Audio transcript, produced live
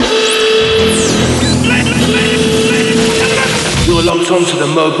locked onto the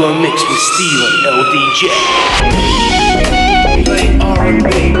Mobo mix with Steve and LDJ. Play R&B.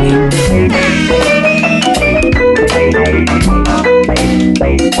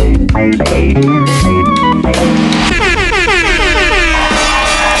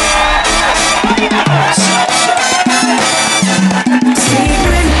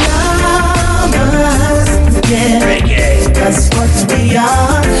 That's what we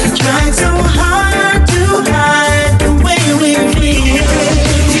are. Trying so hard to hide the way we feel.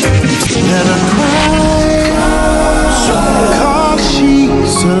 Never cry, cause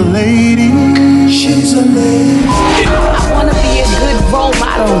she's a lady. She's a lady. I wanna be a good role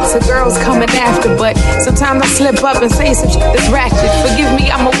model to girls coming after, but sometimes I slip up and say some shit that's ratchet. Forgive me,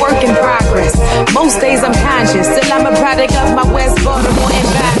 I'm a work in progress. Most days I'm conscious, still I'm a product of my West Baltimore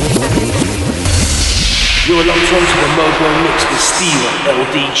environment. You're locked onto the Mobo mix with Steve and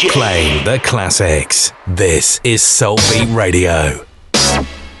LDJ. Playing the classics. This is Soul Beat Radio.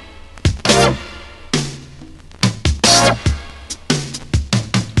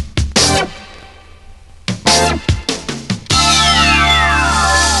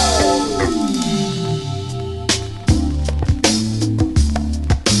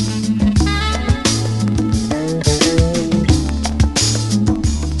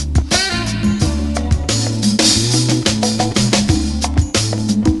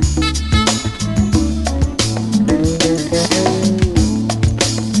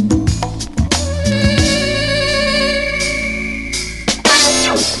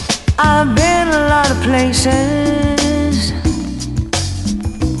 I've been a lot of places.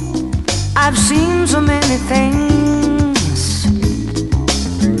 I've seen so many things,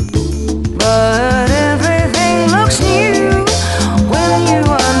 but everything looks new when you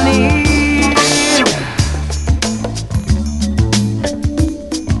are near.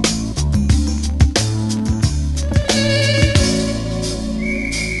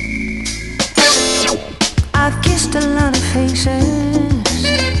 I've kissed a lot of faces.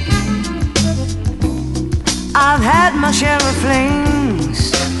 I've had my share of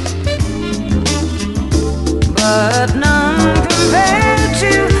flings, but none compared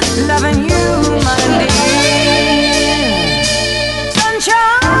to loving you, my dear.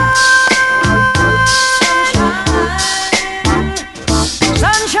 Sunshine,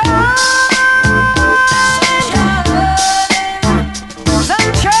 sunshine,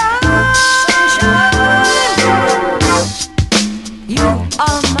 sunshine, sunshine. You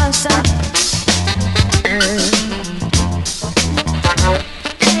are my sun.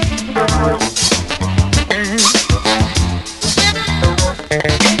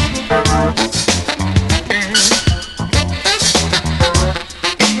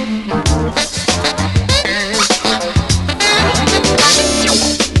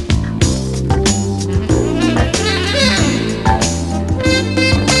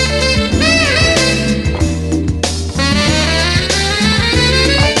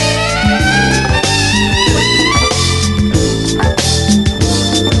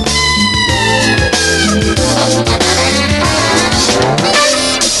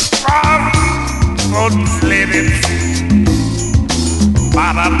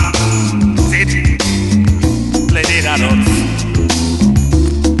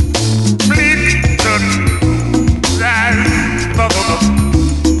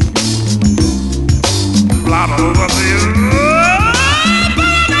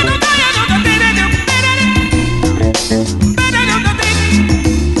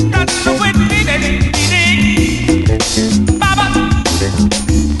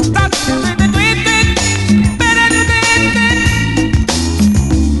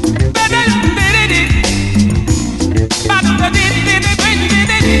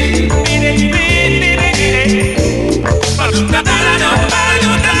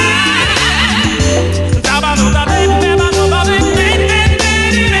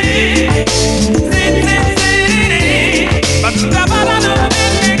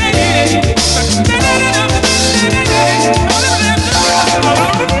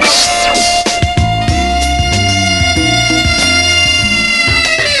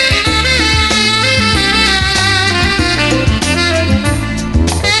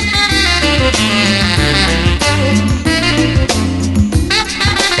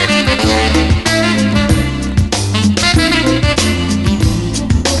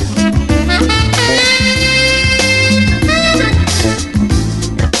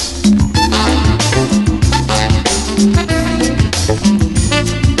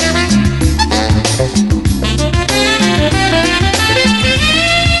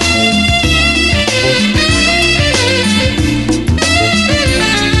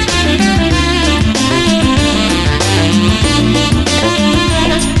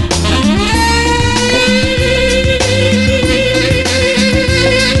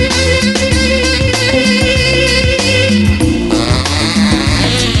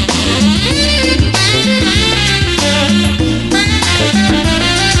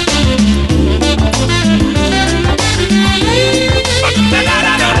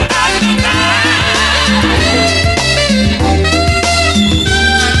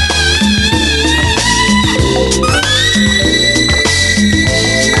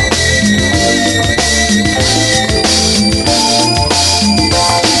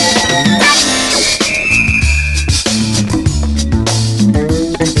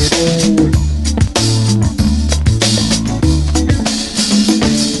 You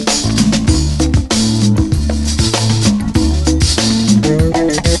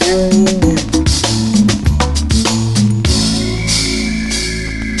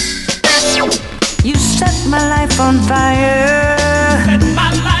set my life on fire. Set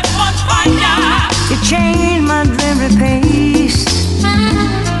my life on fire. You changed my dreary pace.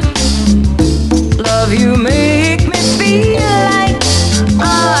 Love, you make me feel like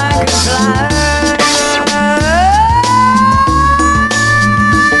I could fly.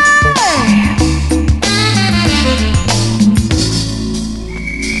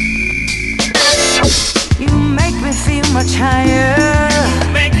 You make me feel much higher.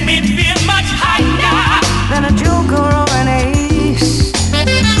 You make me feel much higher Than a joker or an ace.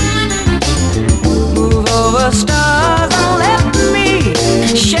 Move over stars and let me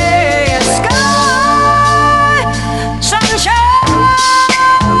share your sky. Sunshine,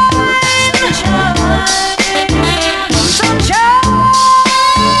 sunshine, sunshine.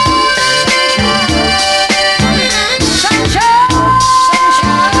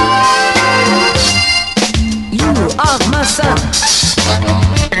 You are my sun.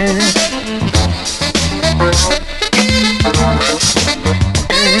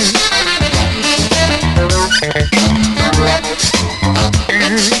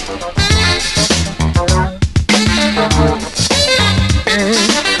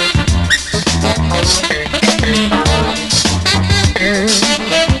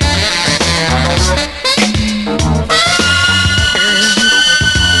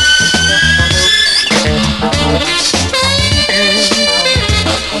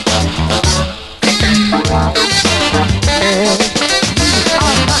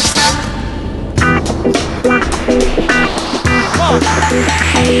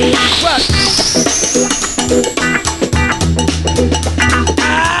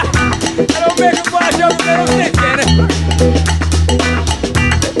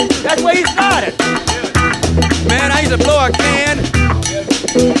 That's where he started. Man, I used to blow a can.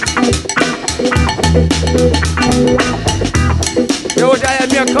 Yo, wish I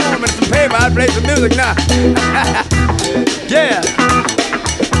had me a comb and some paper. I'd play some music now. Yeah.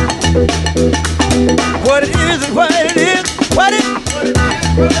 What it is and what it is. What it is.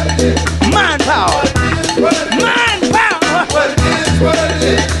 Mind power. Mind power. What it is, what it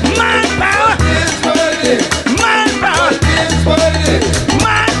is. Mind power. What it is, what it is. Mind power. What it is, what it is.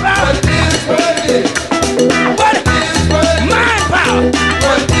 Mind power. What it is, what it is. What it is, what it is. Mind power.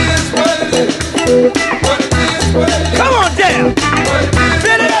 What it is, what it is. What it is, what it is. Come on, jam.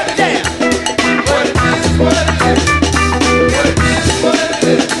 Fill it up, jam. What it is, what it is. What it is, what it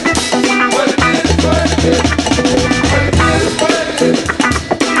is. What it is, what it is. What it is, what it is.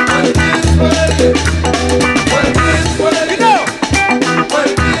 What it is, what it is. What it is, what it is. You know. What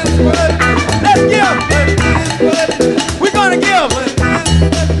it is, what it is. Let's give. What it is, what it is. We're gonna give.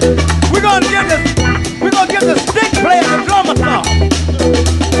 We're gonna give this. We're gonna give the stick player the drummer song.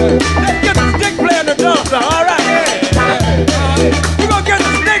 Let's give the stick player the drummer song. All right. We're gonna give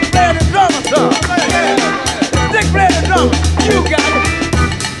the stick player the drummer song. The stick player the drummer. You got it.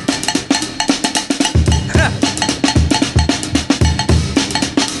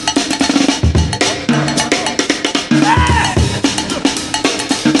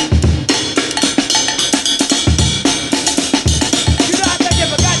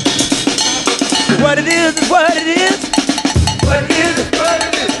 What it is is what it is. What it is is what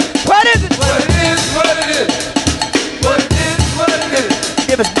it is. What is it? What it is, what it is. What it is, what it is.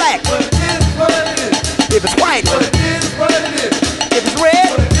 If it's black, what it is, what it is. If it's white, what it is, what it is. If it's red,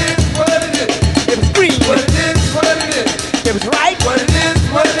 what it is, what it is. If it's green, what it is, what it is. If it's right, what it is,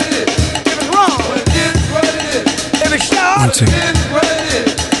 what it is. If it's wrong, what it is, what it is. If it's short, what it is, what it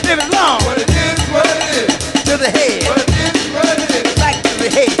is. If it's long, what it is, what it is. To the head, what it is, what it is. Back to the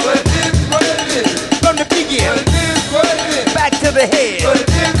head, what it is, what it is. From the begin, what it is, what it is. Back to the head, what it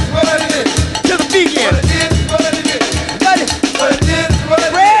is, what it is. To the begin, what it is, what it is. What it is, what it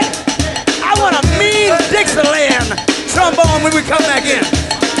is. Red, I want a mean Dixieland trombone when we come back in.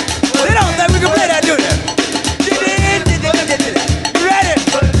 They don't think we can play that, do they? You ready?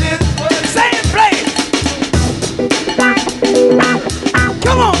 Same place.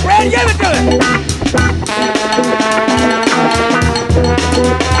 Come on, Brad, give it to it.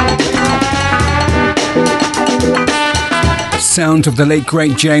 Sound of the late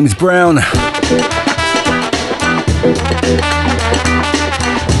great James Brown.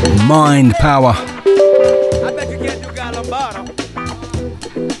 Mind power. I bet you can't do Galambano.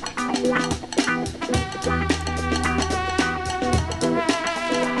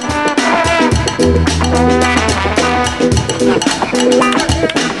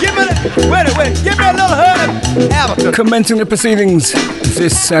 Give me Wait, give me a little hug. Commencing the proceedings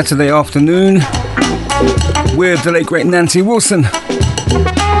this Saturday afternoon with the late great Nancy Wilson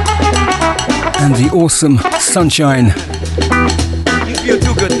and the awesome Sunshine. You feel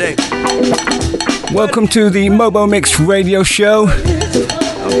too good today. Welcome to the Mobo Mix radio show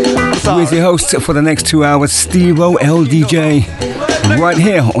with your host for the next 2 hours, Steve-O LDJ, right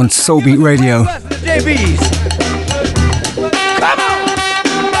here on Soulbeat Radio. JB's. Come on.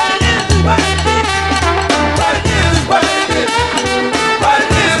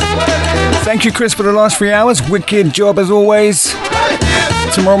 Thank you, Chris, for the last 3 hours. Wicked job as always.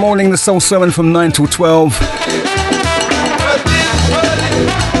 Tomorrow morning, the Soul Sermon from 9 till 12.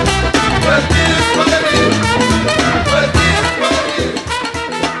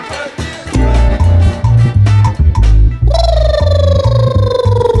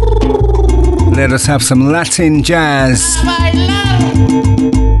 Let us have some Latin jazz.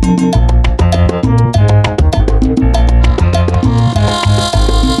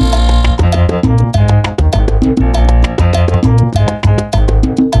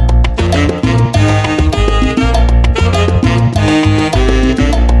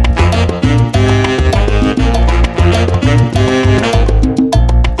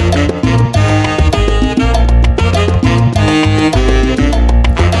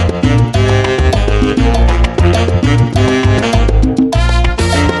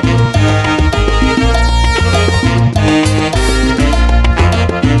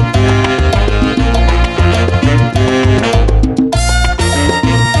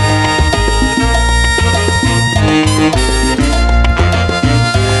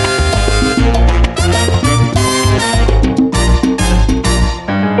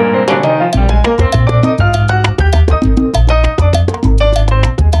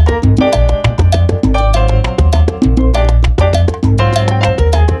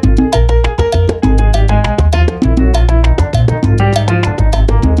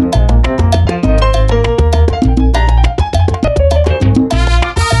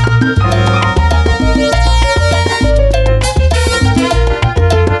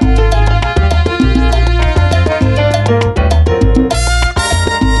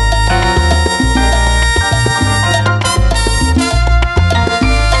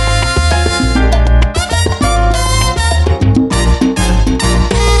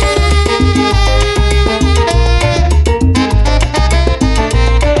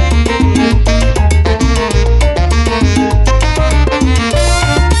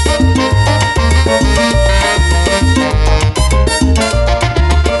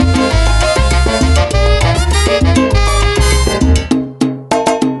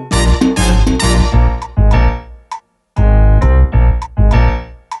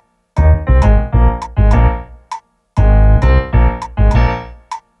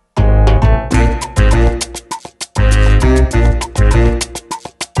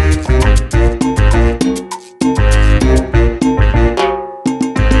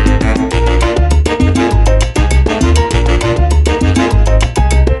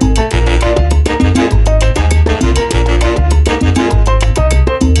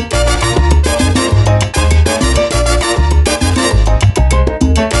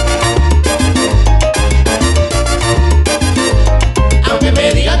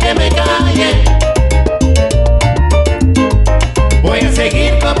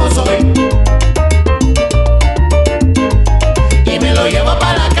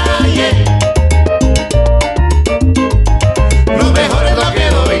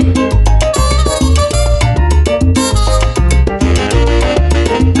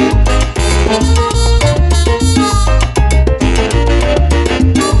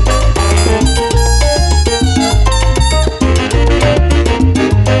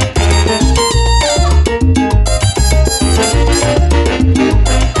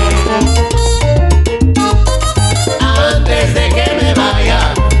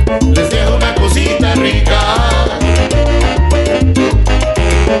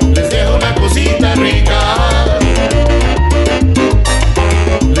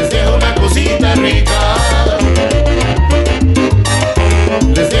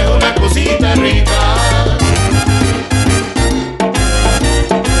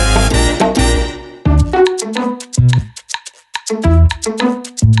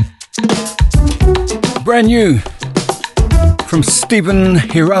 Brand new from Stephen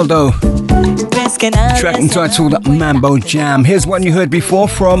Giraldo, track entitled Mambo Jam. Here's one you heard before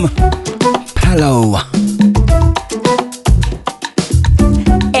from Palo.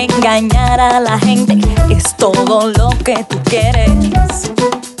 Engañar a la gente es todo lo que tú quieres.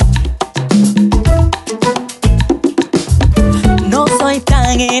 No soy tan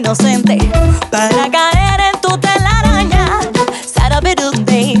tan inocente para caer en tu telaraña.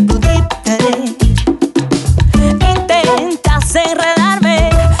 Intentas enredarme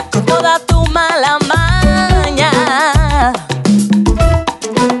con toda tu mala maña.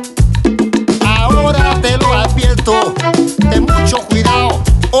 Ahora te lo advierto, ten mucho cuidado.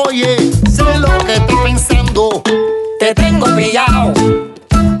 Oye, sé lo que estoy pensando. Te tengo pillado.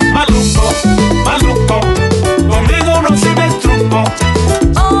 Maluco, maluco, conmigo no sirve el truco.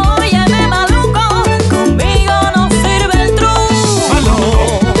 Óyeme, maluco, conmigo no sirve el truco.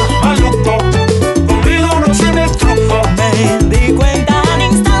 Maluco, conmigo no sirve el truco. Me di cuenta al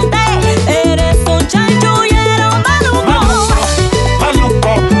instante, eres un chanchullero, maluco.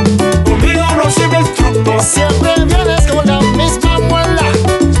 Maluco, conmigo no sirve el truco. Siempre vienes con la misma muela,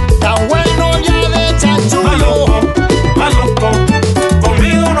 tan bueno ya de chanchullo. Maluco,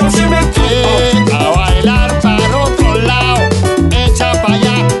 conmigo no sirve el truco. A bailar para otro lado, echa pa'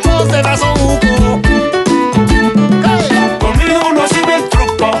 allá, los demás son jugo. Conmigo no sirve el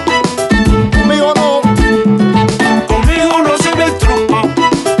truco. Conmigo no. Conmigo no sirve el truco.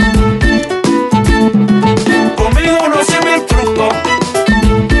 Conmigo no sirve el truco.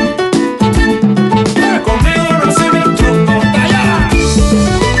 Conmigo no sirve el truco.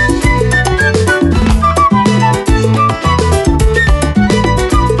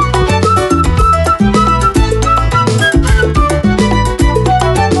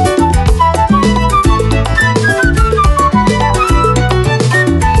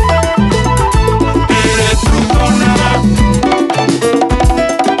 Eres truco nada más.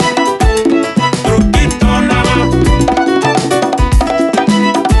 Truquito nada más.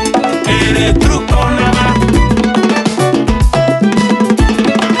 Eres truco nada más.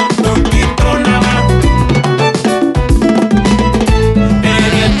 Truquito nada más.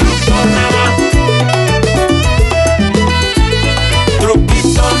 Eres truco nada más.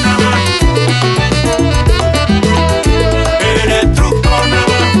 Truquito nada más. Eres truco nada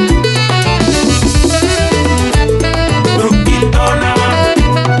más. Truquito nada más.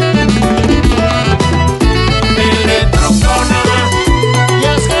 Eres truco nada más. Y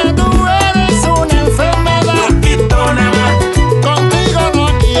es que tú eres una enfermedad. Truquito nada más. Contigo no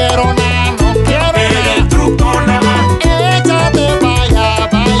quiero nada, no quiero Eres nada. truco nada más. Échate pa' allá,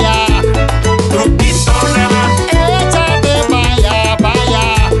 pa' allá. Truquito nada más. Échate pa' allá, pa' allá.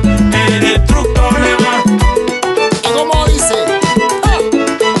 Eres truco nada más. Y como dice,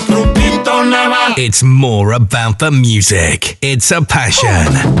 Truquito nada más. It's more about the music. It's a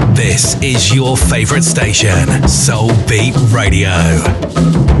passion. This is your favorite station, Soul Beat Radio.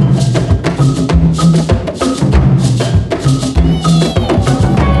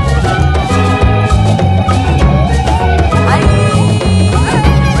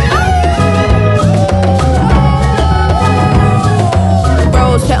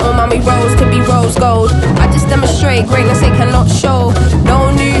 Rose petal, mommy rose to be rose gold. I just demonstrate greatness they cannot show.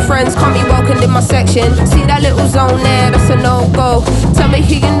 No new friends can't be welcomed in my section. See that little zone there, that's a no-go. Tell me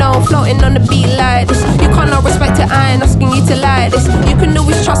who you know, floating on the beat like this. You can't not respect it, I ain't asking you to like this. You can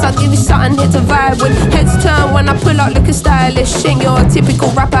always trust, I'll give you something here to vibe with. Heads turn when I pull out looking stylish. Ain't your typical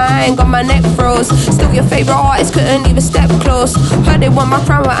rapper, I ain't got my neck froze. Still your favorite artist, couldn't even step close. Heard they want my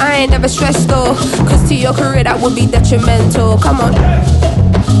crown, but I ain't never stressed though. Cause to your career that would be detrimental. Come on.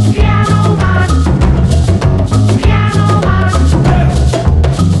 Piano man, piano man,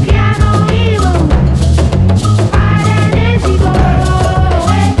 piano evil, paradisico,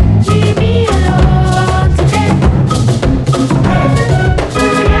 leave me alone today.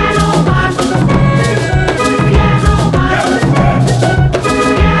 Piano man,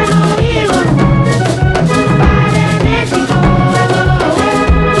 piano evil, paradisico,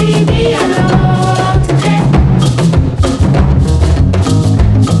 leave me alone today.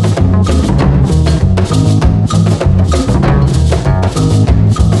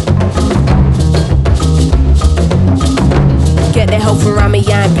 Get the help from around me,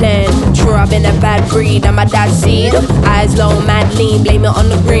 I ain't playing. True, I've been a bad breed, I'm my dad's seed. Eyes low, mad lean, blame it on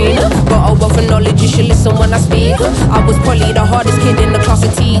the green. Got a wealth of knowledge, you should listen when I speak. I was probably the hardest kid in the class to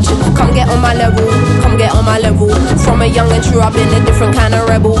teach. Come get on my level, come get on my level. From a young and true, I've been a different kind of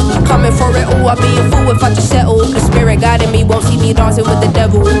rebel. Coming for it all, I'd be a fool if I just settle. The spirit guiding me won't see me dancing with the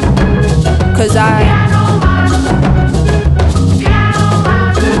devil. Cause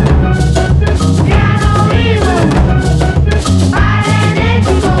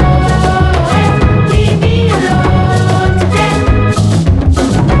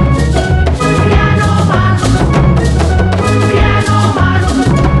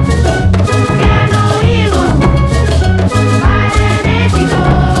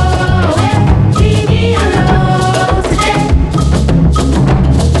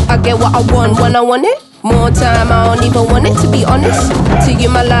get what I want when I want it. More time, I don't even want it, to be honest. To you,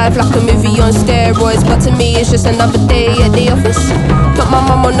 my life like a movie on steroids, but to me, it's just another day at the office. Put my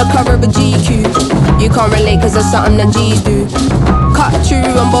mum on the cover of a GQ. You can't relate, cause that's something that G's do. Cut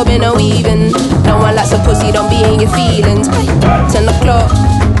through, I'm bobbing and weaving. No one likes a pussy, don't be in your feelings. 10 o'clock,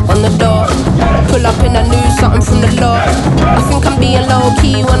 on the dot. Pull up and I knew something from the lot. I think I'm being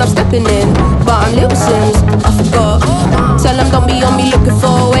low-key when I'm stepping in, but I'm Little Sims, I forgot. Tell them don't be on me looking for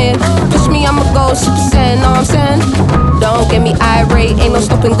a win. Push me, I'ma go super saiyan, know what I'm saying? Don't get me irate, ain't no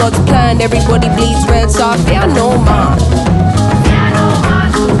stopping God's plan. Everybody bleeds red, so I fear no man.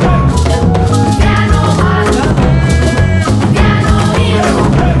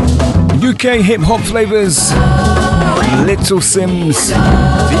 UK hip hop flavors, Little Sims,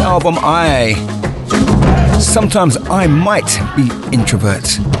 the album I. Sometimes I might be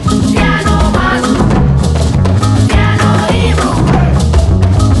introvert.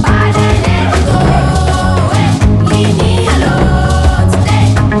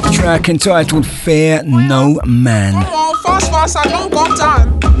 Track entitled Fear No Man. Come on, fast, I don't got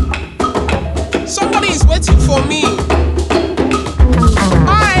time. Somebody is waiting for me.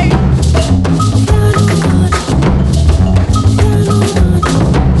 Hi.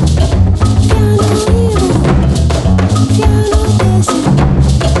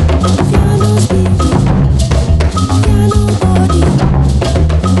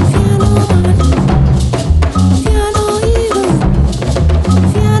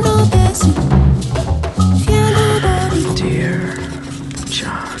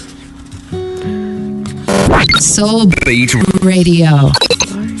 Soul Beat Radio.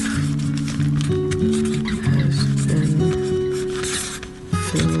 Life has been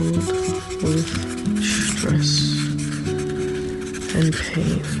filled with stress and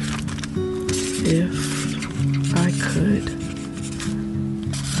pain. If I could,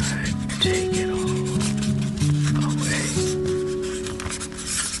 I'd take it all away.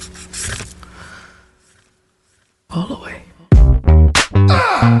 All away.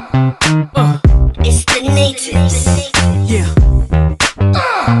 It's the natives. Yeah.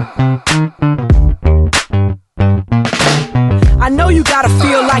 I know you gotta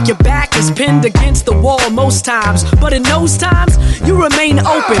feel like your back is pinned against the wall most times, but in those times, you remain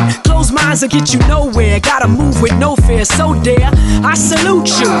open. Closed minds will get you nowhere. Gotta move with no fear, so dare I salute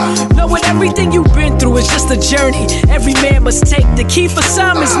you. Knowing everything you've been through is just a journey every man must take. The key for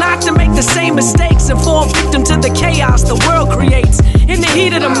some is not to make the same mistakes and fall victim to the chaos the world creates. In the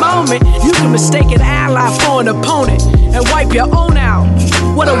heat of the moment, you can mistake an ally for an opponent and wipe your own out.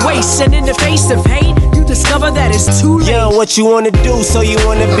 What a waste, and in the face of hate, you discover that it's too late. Yeah, what you wanna do, so you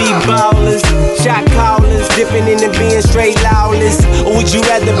wanna be ballers, shot callers, dipping into being straight lawless. Or would you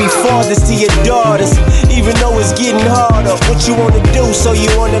rather be fathers to your daughters, even though it's getting harder? What you wanna do, so you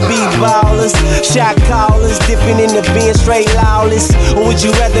wanna be ballers, shot callers, dipping into being straight lawless. Or would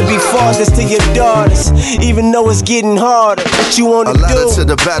you rather be fathers to your daughters, even though it's getting harder? What you wanna do? A letter to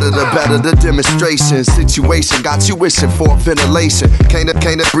the better, the demonstration. Situation got you wishing for ventilation. Can't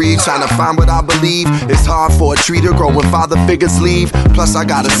breathe, trying to find what I believe. It's hard for a tree to grow when father figures leave. Plus I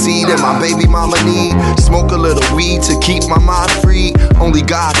got a seed and my baby mama need. Smoke a little weed to keep my mind free. Only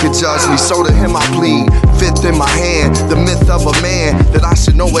God could judge me, so to him I plead. Fifth in my hand, the myth of a man, that I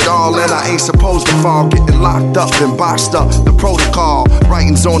should know it all and I ain't supposed to fall. Getting locked up and boxed up, the protocol.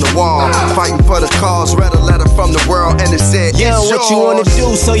 Writings on the wall, fighting for the cause. Read a letter from the world and it said, yeah, it's what yours. you wanna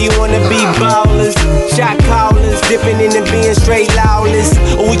do, so you wanna be ballers, shot callers, dipping into being straight lawless.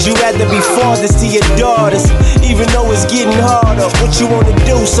 Or would you rather be fathers to your daughters, even though it's getting harder? What you wanna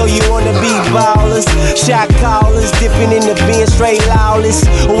do, so you wanna be ballers, shot callers, dipping into being straight lawless.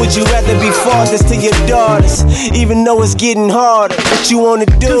 Or would you rather be fathers to your daughters, even though it's getting harder? What you wanna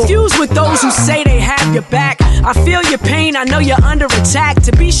do? Confused with those who say they have your back. I feel your pain, I know you're under attack.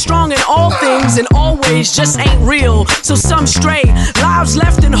 To be strong in all things and always just ain't real. So some stray, lives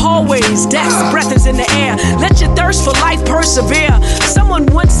left in hallways. Death's breath is in the air. Let your thirst for life persevere. Someone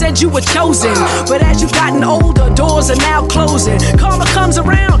once said you were chosen, but as you've gotten older, doors are now closing. Karma comes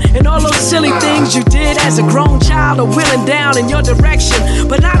around, and all those silly things you did as a grown child are willing down in your direction.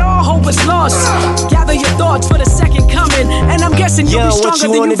 But not all hope is lost. Gather your thoughts for the second coming, and I'm guessing you'll be stronger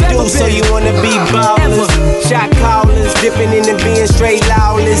than you've ever been. So you wanna be ballers, shot callers, dipping into being straight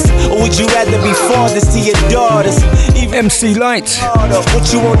lawless. Or would you rather be fathers to your daughters, even MC Light,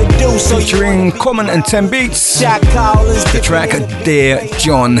 what you wanna do, so featuring Common and 10 Beats. Shot callers, the track Dear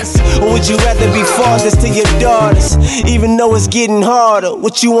John. Or would you rather be fathers to your daughters, even though it's getting harder?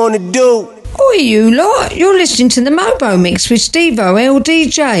 What you wanna do? Oi, you lot, you're listening to the Mobo Mix with Steve-O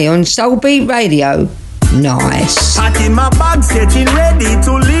LDJ on Soul Beat Radio. Nice. Pack in my bags, getting ready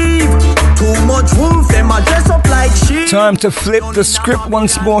to leave. time to flip the script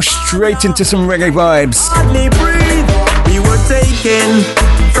once more straight into some reggae vibes. Hardly breathe. We were taken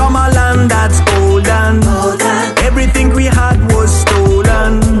from a land that's golden. Everything we had was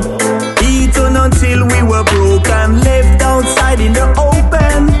stolen. Eaten until we were broken. Left outside in the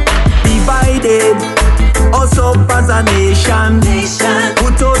open. Divided us up as a nation.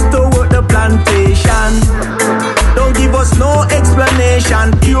 Put us to work the plantation. Don't give us no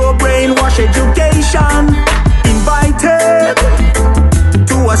explanation. Pure brainwash education. Invited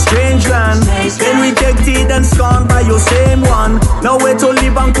to a strange land. Then rejected and scorned by your same one. Nowhere to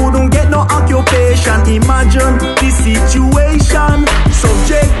live and couldn't get no occupation. Imagine the situation.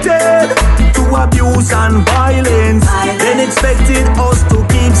 Subjected to abuse and violence. Then expected us to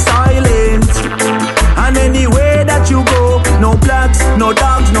keep silent. And anywhere that you go, no blacks, no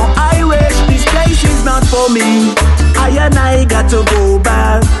dogs, no Irish. This place is not for me. I and I got to go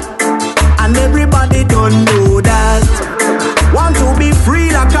back. And everybody don't know that. Want to be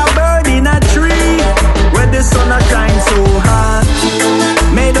free like a bird in a tree, where the sun shines so hot.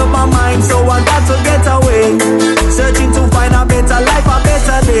 Made up my mind, so I got to get away. Searching to find a better life, a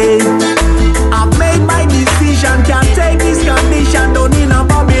better day. I've made my decision, can't take this condition. Don't in a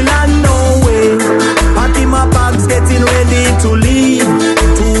Babylon, no way. Packing my bags, getting ready to leave.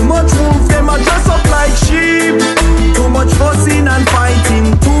 Too much wolves, them are dressed up like sheep. Too much fussing and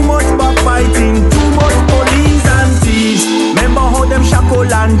fighting. Too much backbiting. Too much police and thieves. Remember how them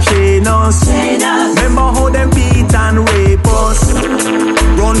shackle and chain us. Remember how them beat and rape us.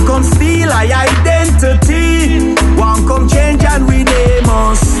 Run come steal our identity. One come change and rename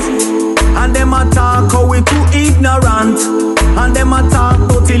us. And them attack how we too ignorant. And them attack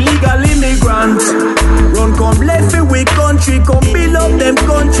about illegal immigrants. Run come left it with country. Come build up them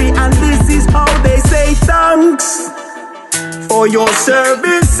country. And this is how they say thanks for your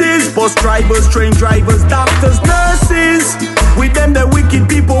services. Bus drivers, train drivers, doctors, nurses. With them the wicked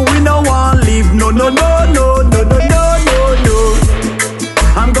people we no want live. No, no, no, no, no, no, no, no, no.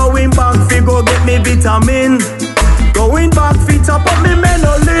 I'm going back fi go get me vitamin. Going back fi top up me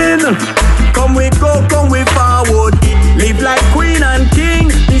menolin. Come we go, come we forward. Live like queen and king.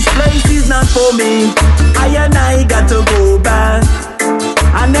 This place is not for me. I and I got to go back.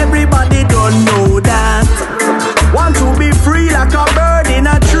 And everybody don't know that. Want to be free like a bird in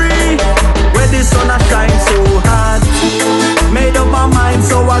a tree, where the sun shines so hot. Made up my mind,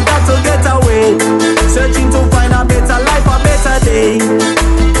 so I got to get away. Searching to find a better life, a better day.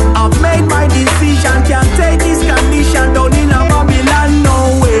 I've made my decision, can't take this condition. Down in a Babylon,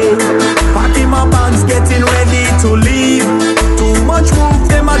 no way. Packing my bags, getting ready to leave. Too much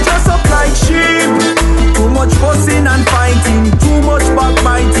wolves, them are dressed up like sheep. Too much fussing and fighting. Too much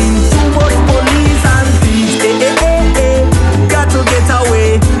backbiting. Too much police and thieves. Got to get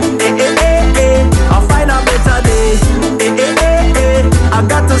away. I'll find a better day. I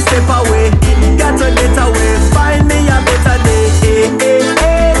got to step away. Got to get away. Find me a better day.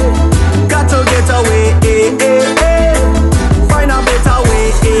 Got to get away. Find a better way.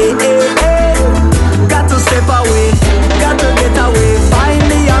 Got to step away. Got to get away. Find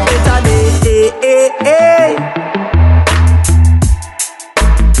me a better day.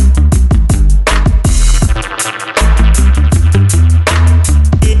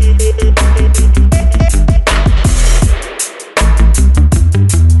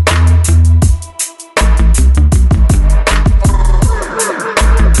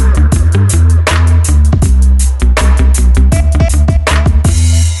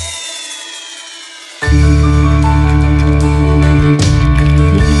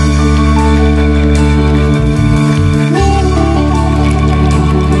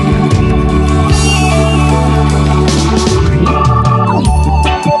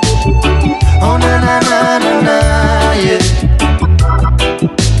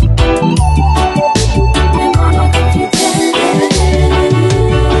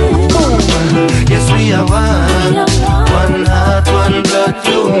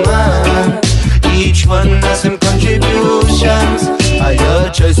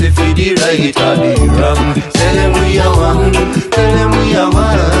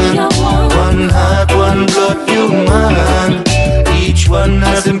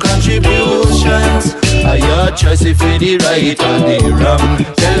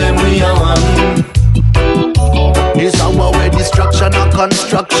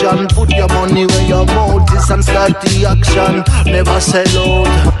 Construction, put your mouth is and start the action. Never sell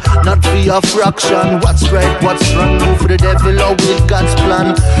out, not for a fraction. What's right, what's wrong, move for the devil or with God's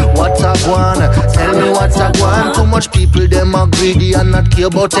plan. What I want, tell me what I want. Too much people, them are greedy and not care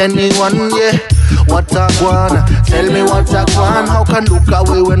about anyone, yeah. What I want, tell me what I want. How can look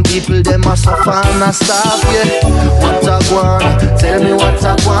away when people, them are suffer and a starve, yeah. What I want, tell me what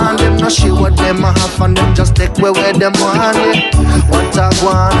I want. Them not sure what them a have and them just take away where them want, yeah. What I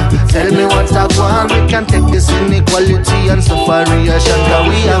want, tell me what I want. We can take this inequality and separation, cause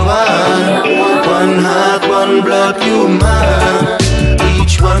we are one heart, one blood, human.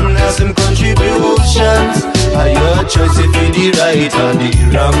 Each one has some contributions. Are your choice if you the right or the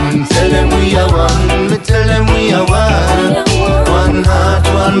wrong? Tell them we are one, me tell them we are one. One heart,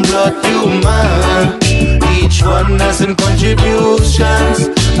 one blood, human. Each one has some contributions.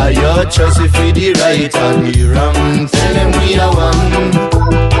 Are your choice if you the right or the wrong? Tell them we are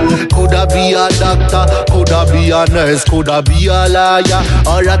one. Coulda be a doctor, coulda be a nurse, coulda be a lawyer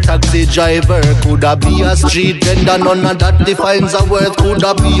or a taxi driver, coulda be a street vendor. None of that defines a worth.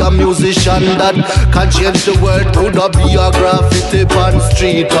 Coulda be a musician that can change the world. Coulda be a graffiti on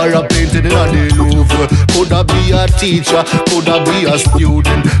street or a painting in the Louvre. Coulda be a teacher, coulda be a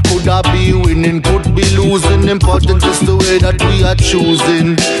student, coulda be winning, could be losing. Important is the way that we are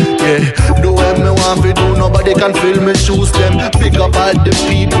choosing. Yeah, do what me want to do. Nobody can fill me shoes. Them pick up all the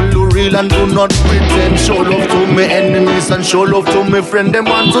people who real and do not pretend. Show love to my enemies and show love to my friend. Them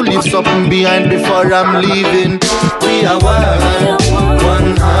want to leave something behind before I'm leaving. We are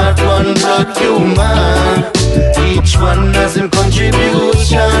one heart, one blood, human. Each one has some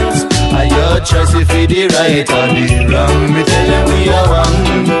contributions. Are your choice if you the right or the wrong? Me tell them we are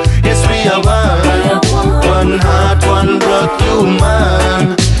one. Yes, we are one heart, one blood,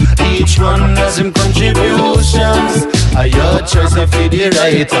 human. Each one has some contributions. Are your choice if you the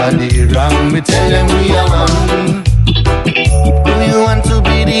right or the wrong? Me tell them we are one. Do you want to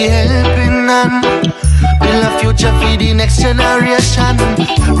be the helping hand? Build a future for the next generation.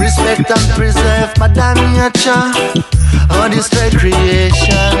 Respect and preserve Mother Nature. All this great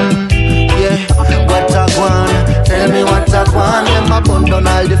creation. Yeah, what I want, tell me what I want. Them a burn down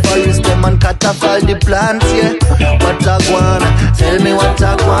all the forest, them and cut off all the plants. Yeah, what I want, tell me what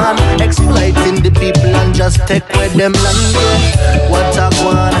I want. Exploiting the people and just take away them land. Yeah, what I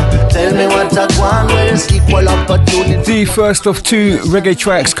want, tell me what I want. Well, it's equal opportunity. The first of two reggae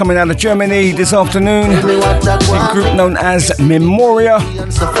tracks coming out of Germany this afternoon. A group known as Memoria.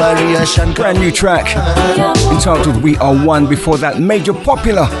 Brand new track entitled We Are One. Before that, Major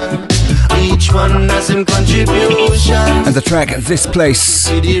Popular. Each one has some contribution. And the track This Place.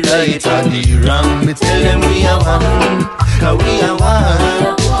 The right or the wrong, me tell them we are one. Cause we are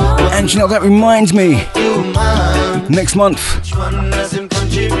one. And you know, that reminds me, next month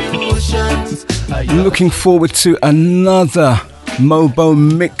I'm looking forward to another Mobo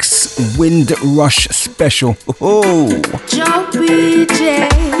Mix Wind Rush special. Oh, Joe BJ.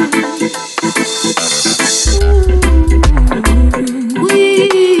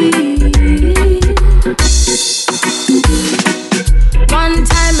 One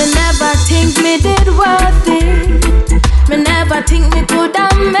time I never think me did worth it. Me never think me coulda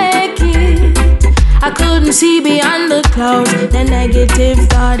make it. I couldn't see beyond the clouds. The negative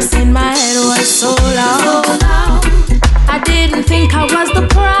thoughts in my head was so loud. I didn't think I was the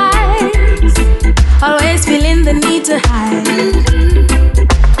prize. Always feeling the need to hide.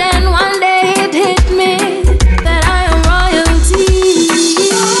 Then one day it hit me that I am royalty.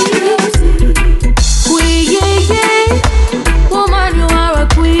 Woman, you are a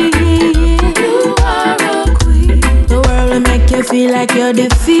queen. You are a queen. The world will make you feel like you're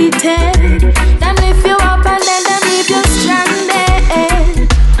defeated. Then lift you up and then them leave you stranded.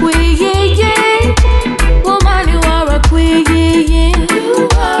 Woman, you are a queen. You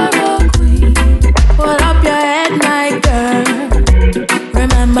are a queen. Hold up your head, my girl.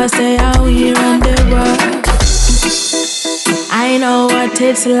 Remember, say how we run the world. I know what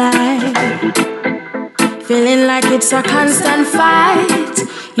it's like. Feeling like it's a constant fight.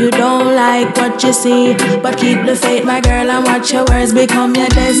 You don't like what you see, but keep the faith, my girl, and watch your words become your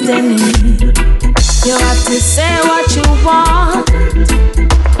destiny. You have to say what you want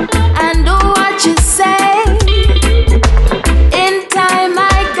and do what you say. In time,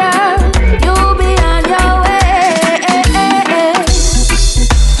 my girl, you'll be on your way.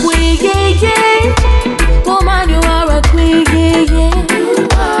 Woman, you are a queen. You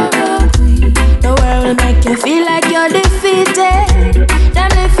are a queen. The world will make you feel like you're defeated. Then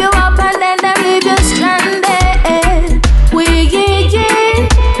lift you up and then them leave you stranded.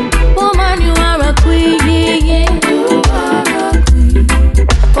 Woman, you are a queen. You are a queen.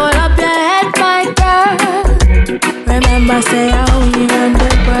 Hold up your head, my girl.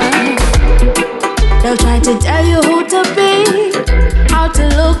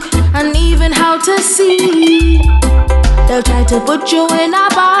 to put you in a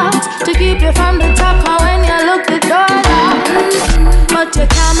box, to keep you from the top, and when you look the door locked. But you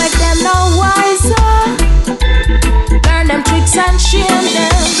can't make them no wiser. Learn them tricks and shame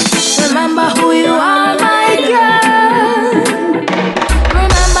them. Remember who you are, my girl.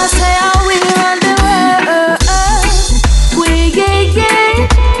 Remember, say how we run the world. We yeah.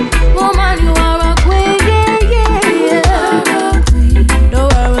 Woman, you are a queen, yeah. The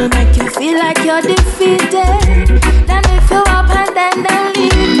world will make you feel like you're defeated. Then if you up and then they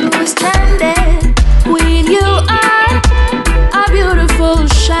leave you stranded. Queen, you are a beautiful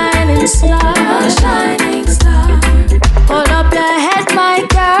shining star. Shining star. Hold up your head, my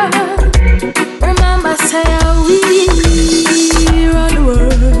girl. Remember, say how we run the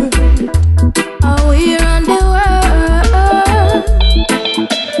world. How we run the world.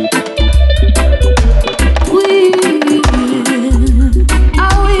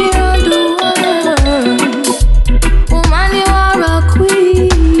 How we run the world. Woman, you are a queen.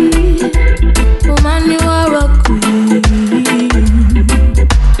 Woman, you are a queen.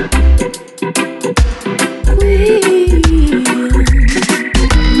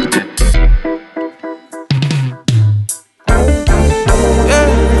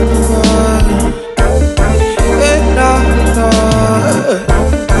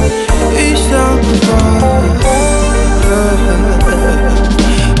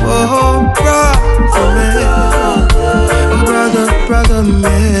 Brother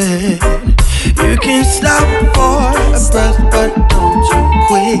man, you can stop for a breath, but don't you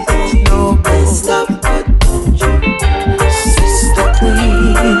quit. No, stop, but don't you, sister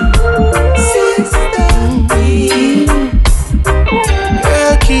queen,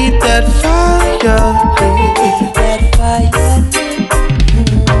 Girl, keep that fire lit.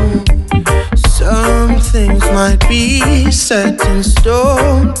 Some things might be set in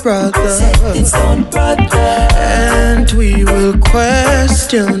stone, brother. Set in stone, brother. And we will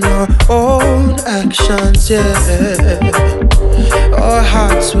question our own actions, yeah. Our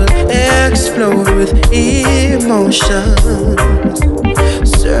hearts will explode with emotions.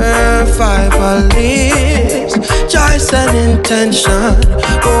 Survival is choice and intention.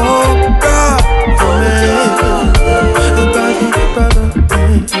 Oh, brother,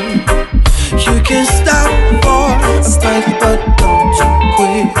 you can stop for a fight, but don't you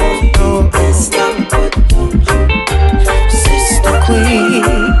quit. No, stop, but don't you, sister queen,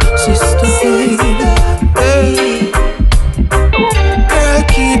 hey. Girl,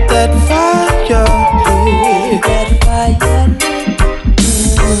 keep that fire lit.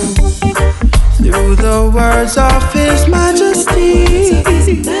 Through the words of His Majesty,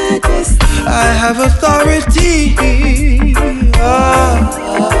 I have authority.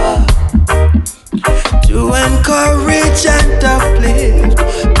 To encourage and uplift.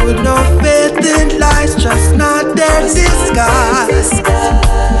 Put no faith in lies, trust not their disguise,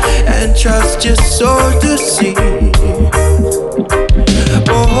 and trust your soul to see.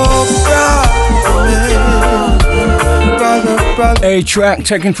 Brother. A track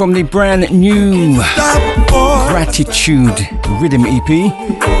taken from the brand new Gratitude Rhythm EP.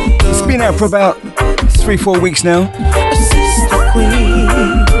 It's been out for about 3-4 weeks now.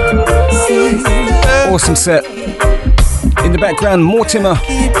 Awesome set. In the background, Mortimer,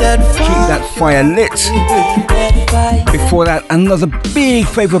 Keep That Fire Lit. Before that, another big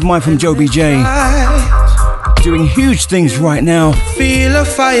favourite of mine from Joe BJ. Doing huge things right now. Feel a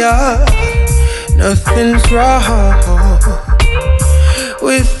fire, nothing's wrong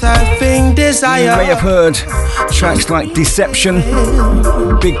with having desire. You may have heard tracks like Deception,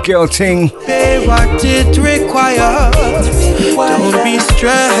 Big Girl Ting. Pay what it requires, don't be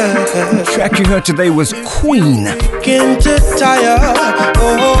stressed. The track you heard today was Queen.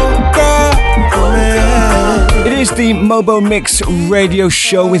 It is the Mobo Mix radio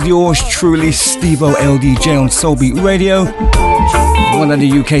show with yours truly, Steve-O LDJ on Soulbeat Radio, one of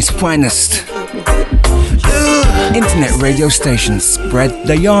the UK's finest internet radio stations. Spread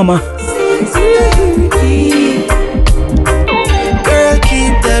the yama. Girl,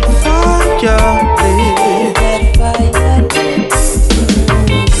 keep that fire lit.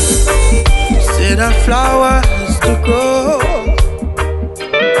 Said a flower has to grow.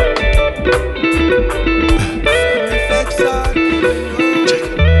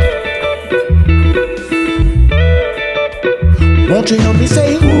 Won't you help me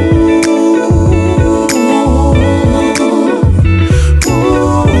say ooh?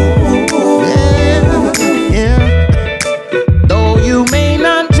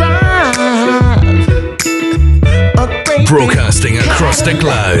 Broadcasting across the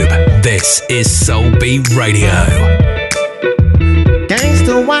globe, this is Soulbeat Radio.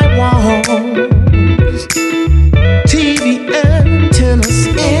 Gangsta white walls, TV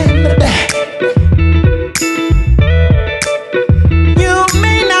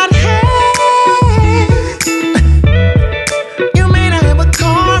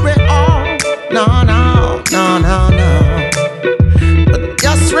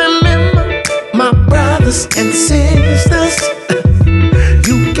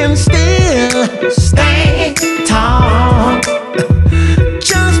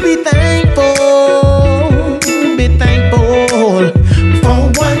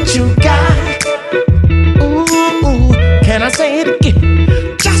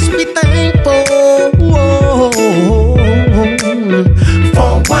thankful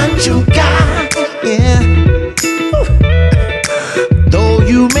for what you got. Yeah. Though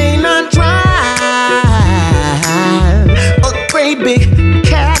you may not drive a great big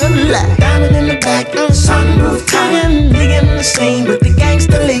Cadillac, diamond in the back, sunroof time, digging the same with the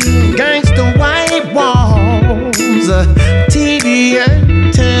gangsta lean, gangsta white walls, TV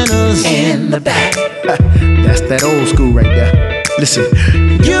antennas in the back. That's that old school right there. Listen,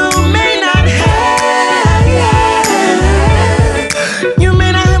 you may not have, you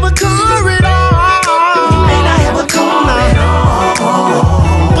may not have a car at all, you may not have a car at all,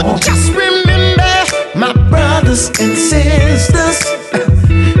 but just remember, my brothers and sisters,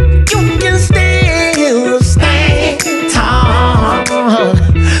 you can still stand tall.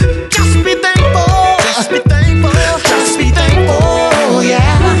 Just be thankful, just be thankful, just be thankful,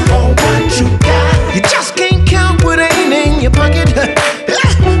 yeah, for what you got. You just can't count what ain't in your pocket.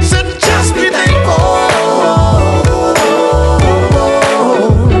 So just be thankful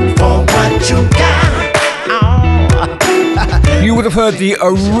for what you got. You would have heard the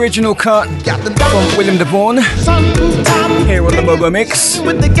original cut from William DeVaughn here on the Mobo Mix.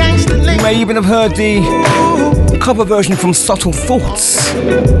 You may even have heard the cover version from Subtle Thoughts.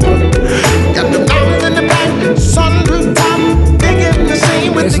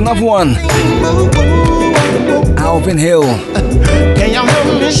 There's another one, Alvin Hill. Can y'all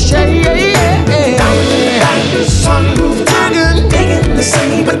help me shake? Sunroof digging the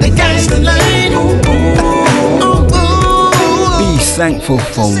same with the gangsta lane. Be thankful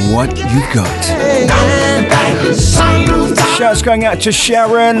for what you got. Shouts going out to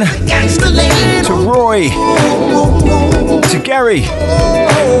Sharon, to Roy, to Gary,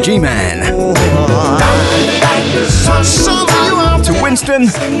 G-Man, to Winston.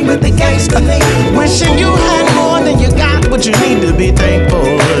 Wishing you had more than you got, but you need to be thankful.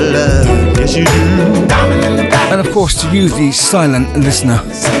 Yes, you do. And of course to you, the silent listener.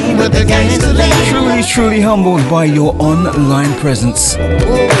 Truly humbled by your online presence.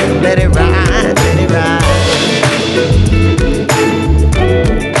 Let it ride, let it ride.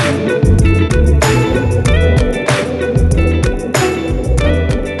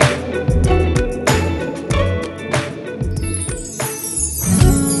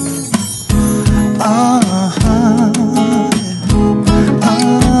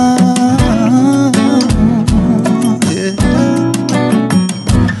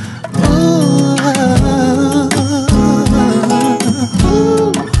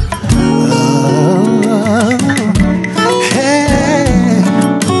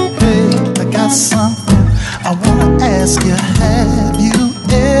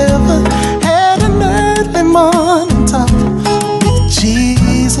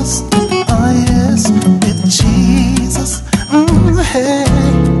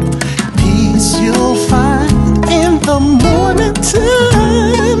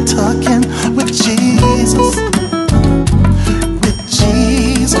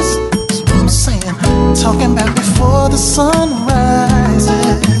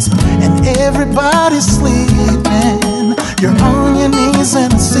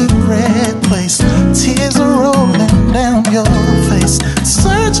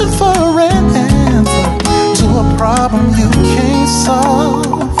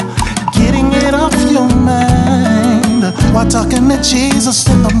 Jesus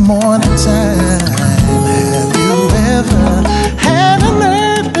in the morning time. Have you ever had an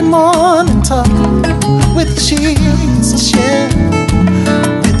early morning talk with Jesus? Yeah,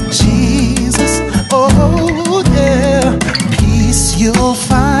 with Jesus. Oh yeah, peace you'll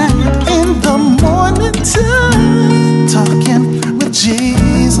find in the morning time. Talking with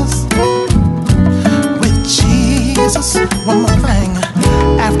Jesus, with Jesus. One more thing,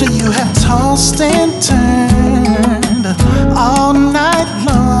 after you have tossed and turned all night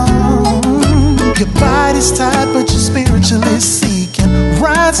long, your body's tired but you're spiritually seeking,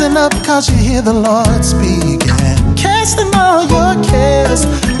 rising up cause you hear the Lord speaking, casting all your cares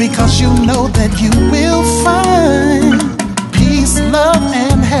because you know that you will find peace, love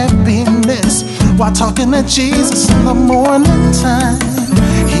and happiness while talking to Jesus in the morning time.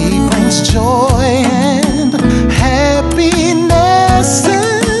 He brings joy and happiness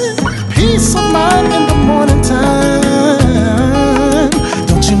and peace of mind in the morning time.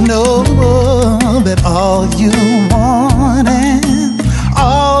 Don't you know that all you want and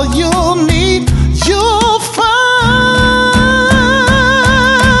all you'll need, you'll find.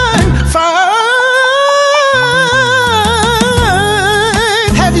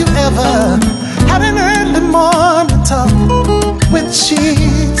 Have you ever had an early morning talk with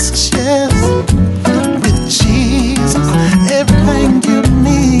Jesus? Yes, with Jesus. Everything you need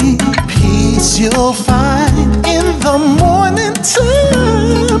you'll find in the morning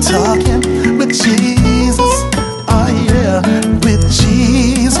time. Talking with Jesus, oh yeah, with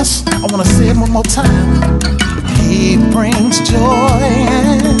Jesus. I wanna say it one more time. He brings joy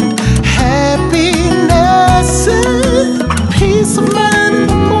and happiness and peace of mind in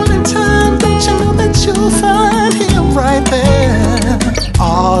the morning time. Don't you know that you'll find him right there?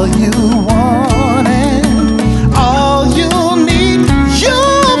 All you want and all you need,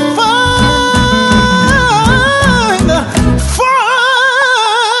 you'll find.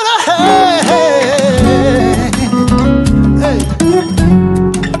 Hey.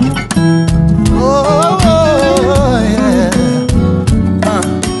 Oh, yeah.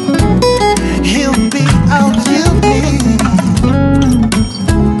 He'll be out you need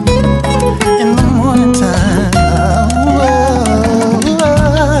in the morning time.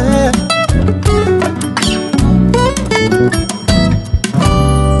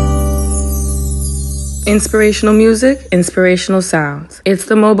 Inspirational music, inspirational sounds. It's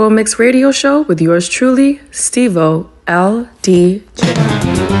the Mobo Mix Radio Show with yours truly, Steve-O, LDJ.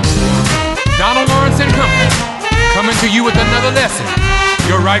 Donald Lawrence and Company, coming to you with another lesson.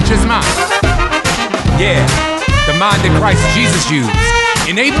 Your righteous mind. Yeah, the mind that Christ Jesus used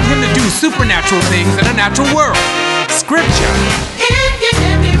enabled him to do supernatural things in a natural world. Scripture. If you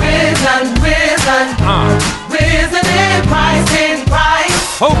give me risen in Christ.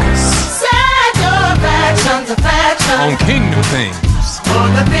 Focus. Set your affections on kingdom things. On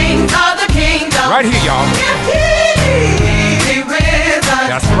the things of the kingdom. Right here, y'all. If he risen.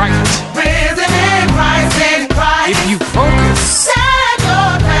 That's right. Risen in Christ. If you focus set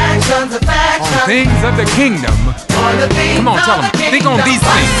your affections on things of the kingdom. On the things come on, tell them. Think on these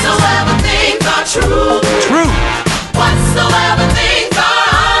things. Whatsoever things are true. True. Whatsoever things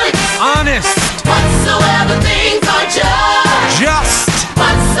are honest. Whatsoever things are just.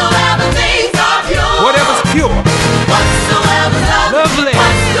 Whatsoever things are pure. Whatever's pure. Whatsoever's lovely.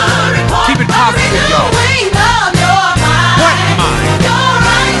 Keep it positive, y'all. What mind? Your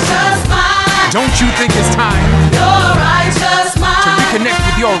righteous mind. Don't you think it's time your righteous mind. to reconnect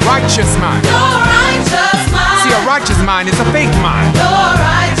with your righteous mind? Your righteous mind. See, a righteous mind is a faith mind. Your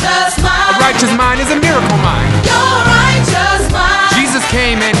righteous mind. A righteous mind is a miracle mind. Your righteous mind. Jesus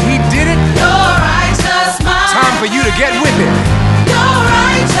came and he did it. Your righteous mind. Time for you to get with it. Your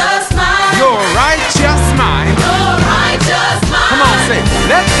righteous mind. Your righteous mind. Your righteous mind. Come on, say,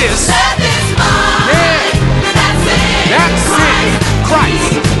 let this mind. Yeah. That's it.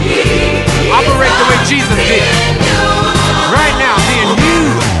 Christ. Operate the way Jesus did. Right now, being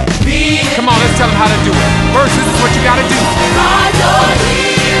you. Come on, let's tell them how to do it. First, this is what you gotta do.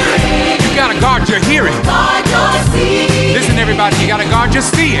 You gotta guard your hearing. Listen, everybody, you gotta guard your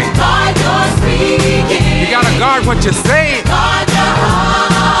seeing. You gotta guard what you say.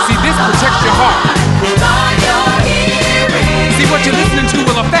 See, this protects your heart. See, what you're listening to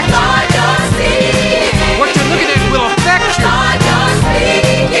will affect you. What you're looking at will affect you.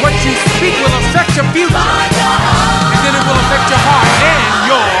 What you speak will affect your future. And then it will affect your heart and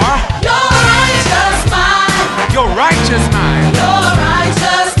your righteous mind. Your righteous mind.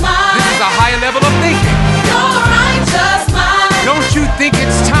 This is a higher level of thinking. Your righteous mind. Don't you think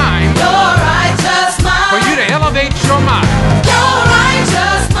it's time for you to elevate your mind? Your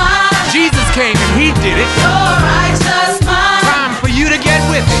righteous mind. Jesus came and he did it. Your righteous mind. Time for you to get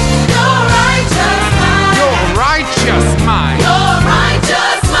with it. Your righteous mind. Your righteous mind. Your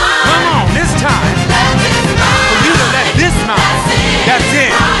righteous mind. Come on, this time. For you to let this mind. That's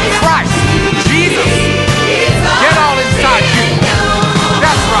it. Christ. Jesus. Get all inside you.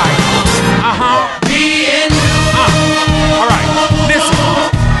 That's right. All right. Listen.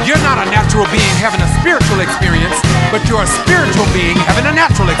 You're not a natural being having a spiritual experience, but you're a spiritual being having a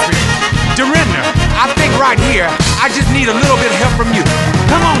natural experience. Dorinda, I think right here, I just need a little bit of help from you.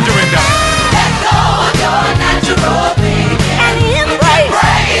 Come on, Dorinda. Let go of your natural being and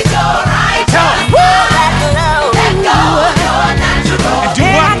embrace your righteous mind. Let go of your natural and do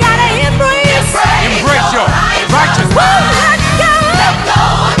what? I gotta embrace your righteous mind. Let go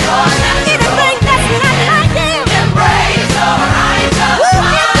of your natural anything that's not like you. Embrace your righteous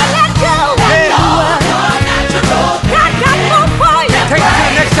mind. Let go of your natural God got more for you. Take it to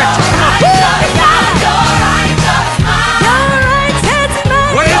the next section. Come on.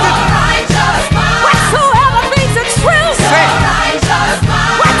 What is it? Whatsoever things are true.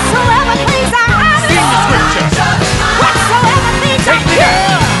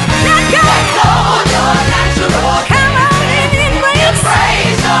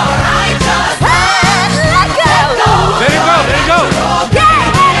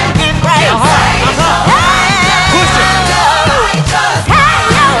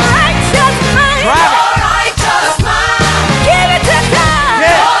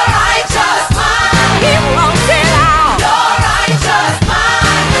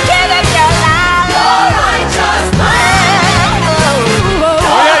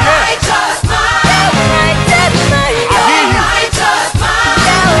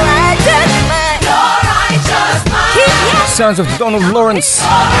 sounds of Donald Lawrence.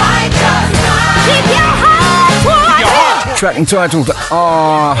 Track entitled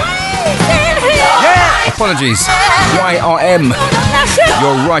apologies, YRM,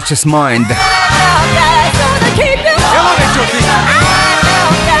 Your Righteous Mind.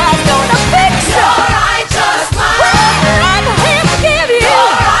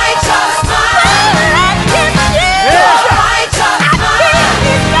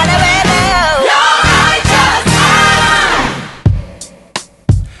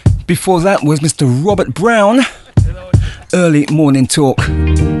 Before that was Mr. Robert Brown, Early Morning Talk.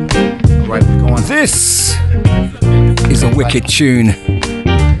 Right, go on. This is a wicked tune.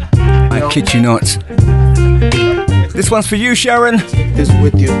 I kid you not. This one's for you, Sharon. Take this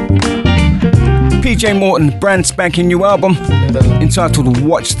with you. PJ Morton, brand spanking new album entitled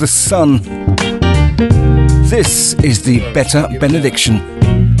Watch the Sun. This is the Better Benediction.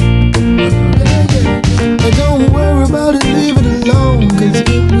 Don't worry about it, leave it alone, 'cause it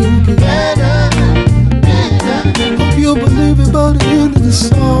will be better. Hope you'll believe it by the end of the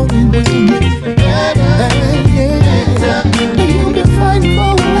song. It will get better. Yeah. You've been fighting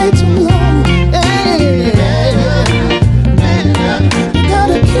for way too long. You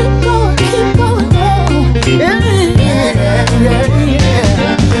gotta keep going on.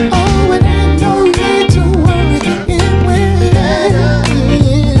 Oh, it ain't no need to worry. It will.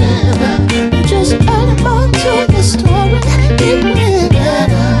 Just add on to the story. It will.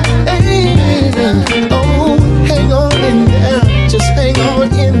 Oh, hang on in there. Just hang on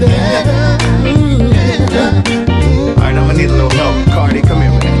in there. Alright, I'm gonna need a little help. Cardi, come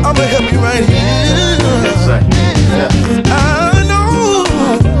here, man. I'm gonna help you right here. That's right. Yeah. I know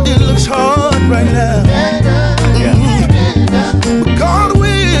it looks hard right now. But God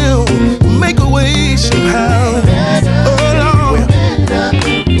will make a way somehow. Oh Lord,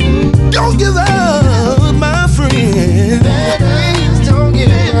 don't give up, my friend. Please don't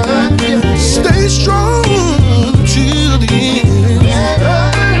give up. Stay strong till the end.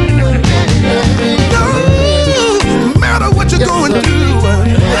 No matter what you're going through,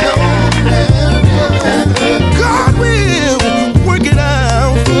 God will work it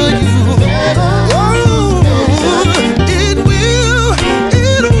out for you. Oh, it will.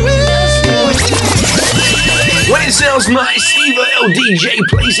 When it sounds nice, Steve LDJ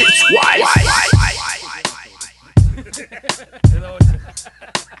plays it twice.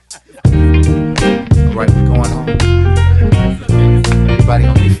 Right, we're going home. Everybody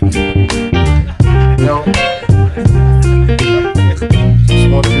on your feet. No. Just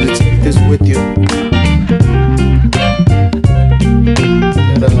want you to take this with you.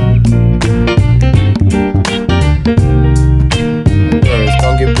 It's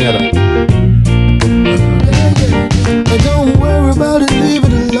gonna get better. Don't worry about it, leave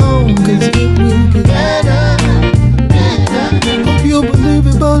it alone, 'cause it will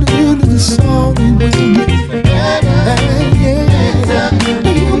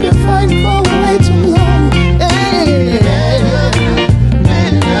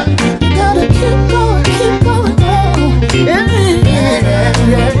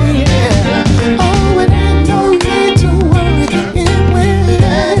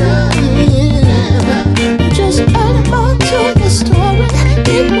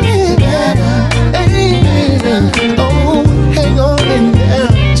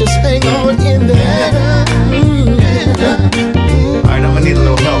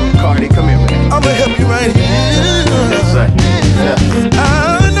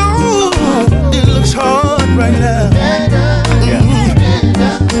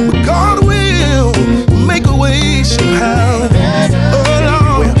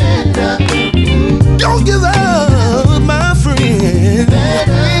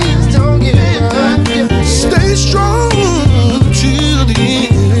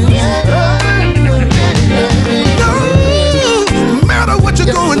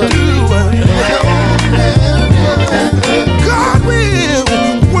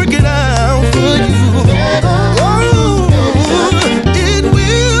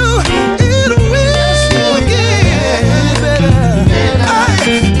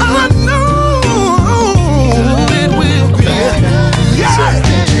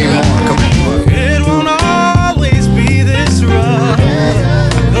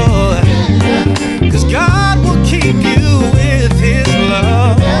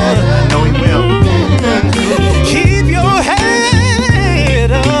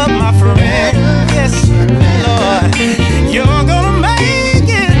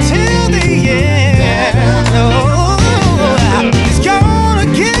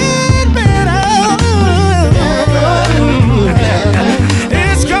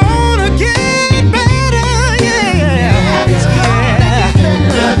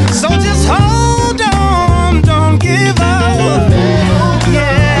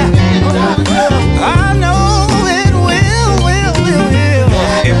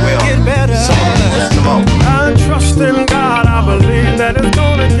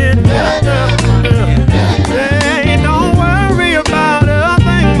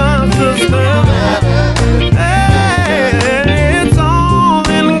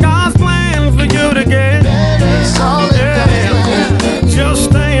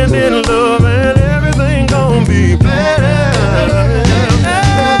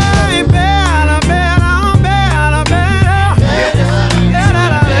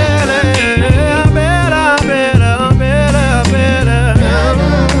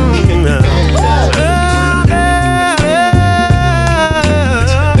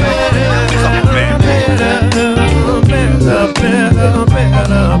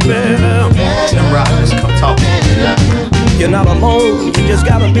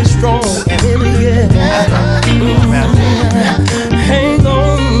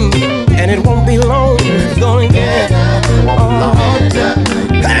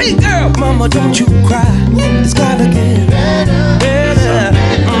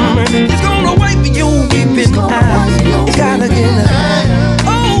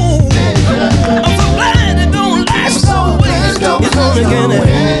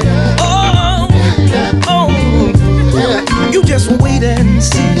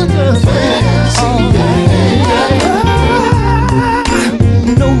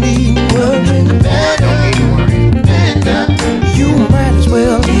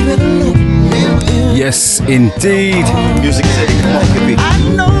Indeed. Music City, come on, give me. I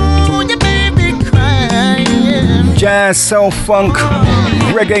know your baby crying. Jazz, soul, funk,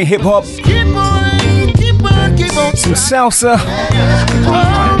 reggae, hip hop, some salsa,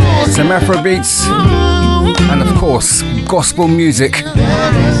 some Afro beats, and of course, gospel music.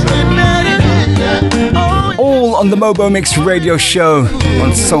 All on the Mobo Mix radio show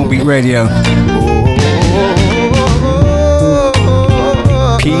on Soulbeat Radio.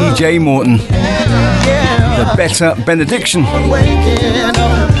 PJ Morton, the Better Benediction,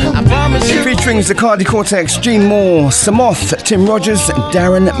 featuring Zaccardi Cortex, Gene Moore, Samoth, Tim Rogers,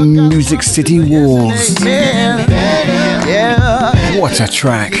 Darren, Music City Walls. What a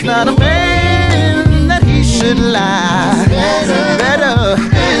track. Not a man that he should lie. Better.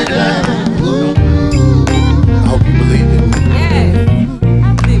 I hope you believe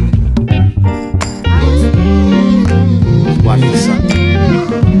it. Watch the sun.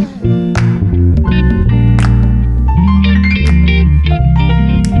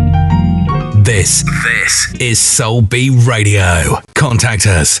 This is Soulbeat Radio. Contact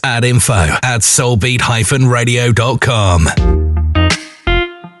us at info@soulbeat-radio.com.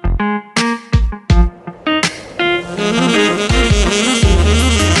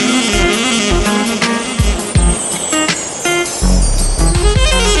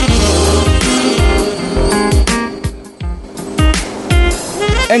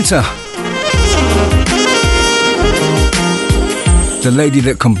 Enter the lady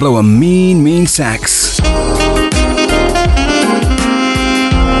that can blow a mean sax.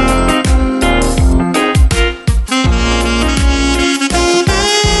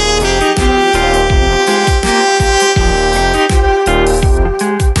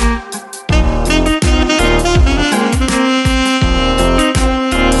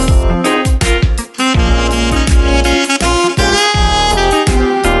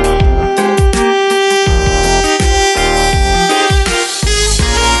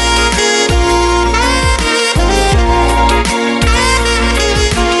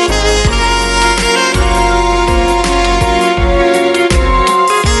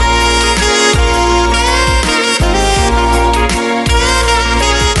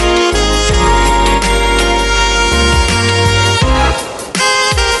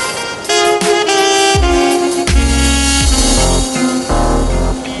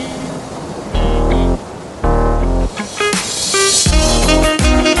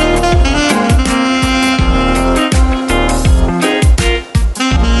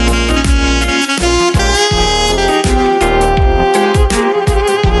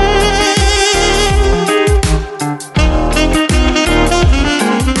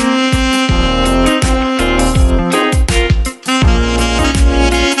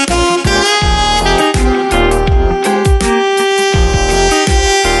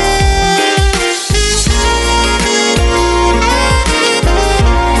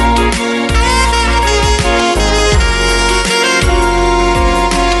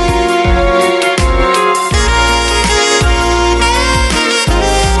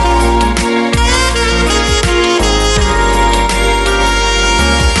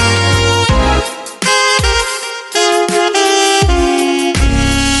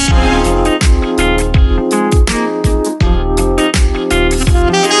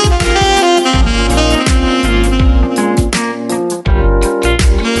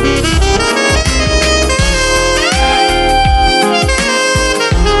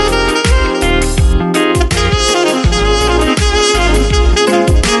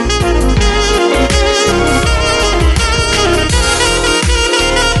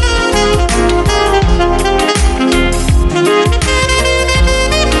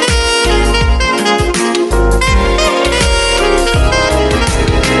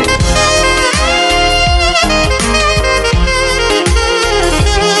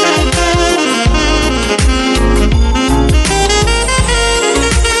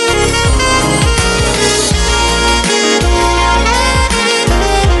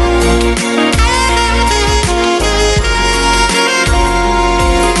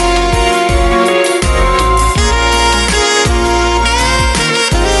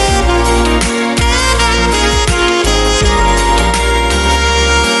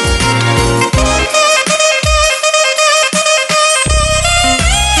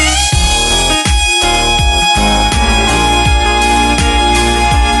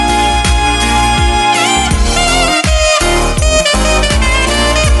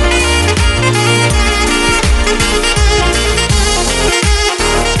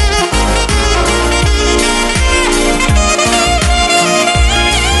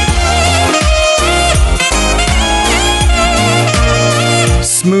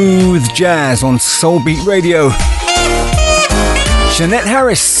 Smooth jazz on Soul Beat Radio. Jeanette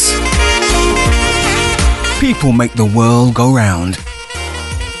Harris. People make the world go round.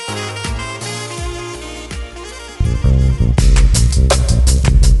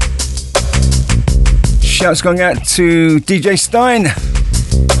 Shouts going out to DJ Stein.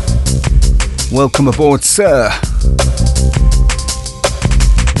 Welcome aboard, sir.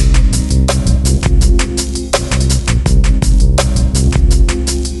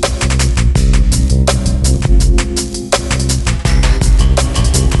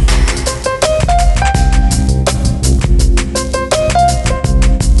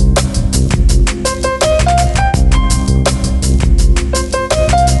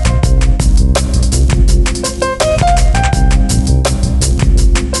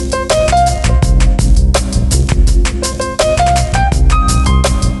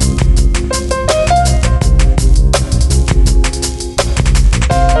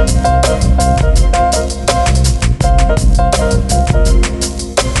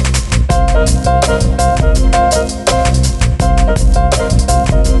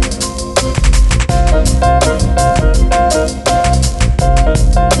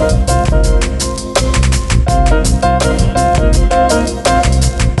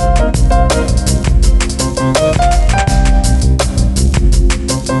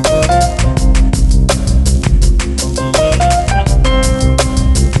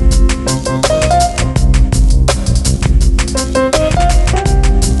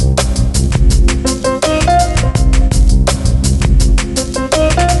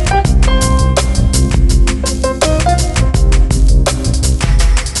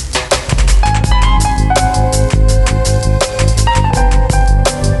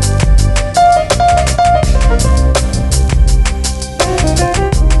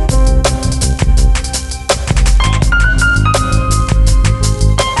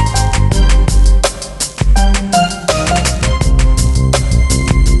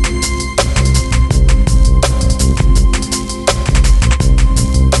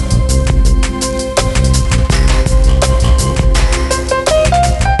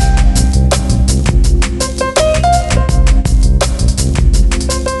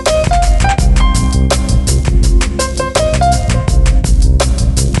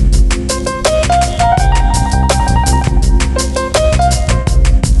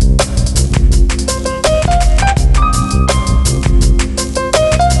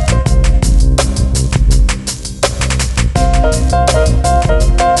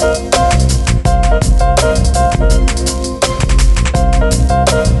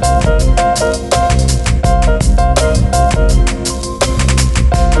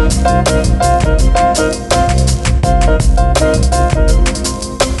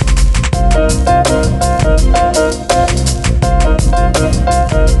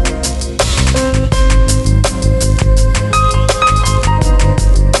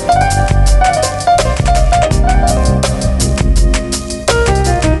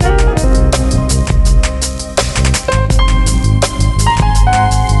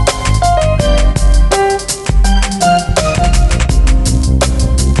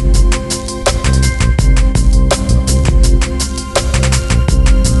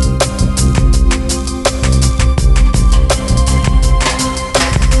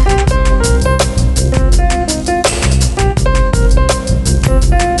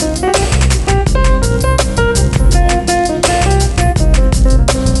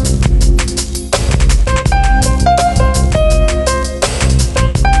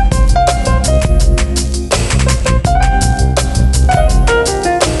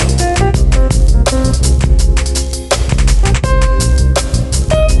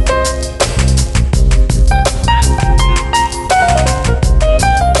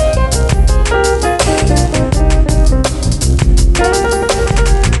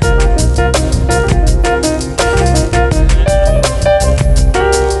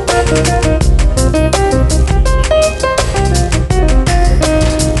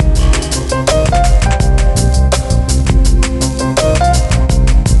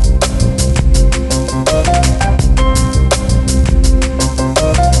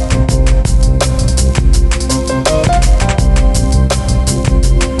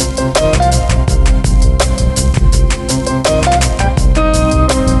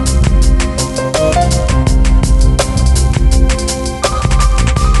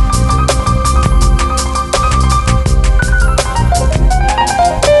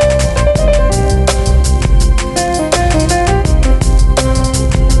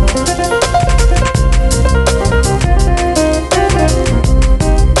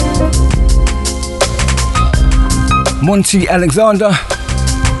 Monty Alexander,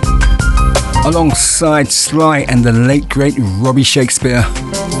 alongside Sly and the late great Robbie Shakespeare.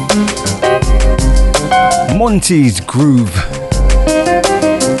 Monty's Groove.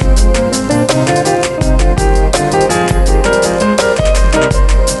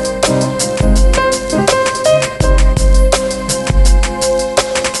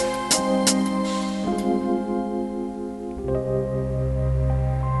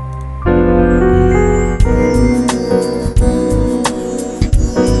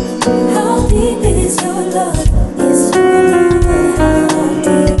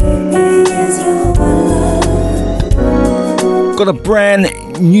 Got a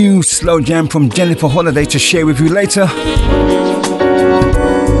brand new slow jam from Jennifer Holiday to share with you later. In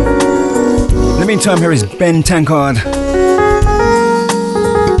the meantime, here is Ben Tankard.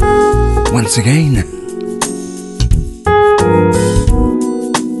 Once again.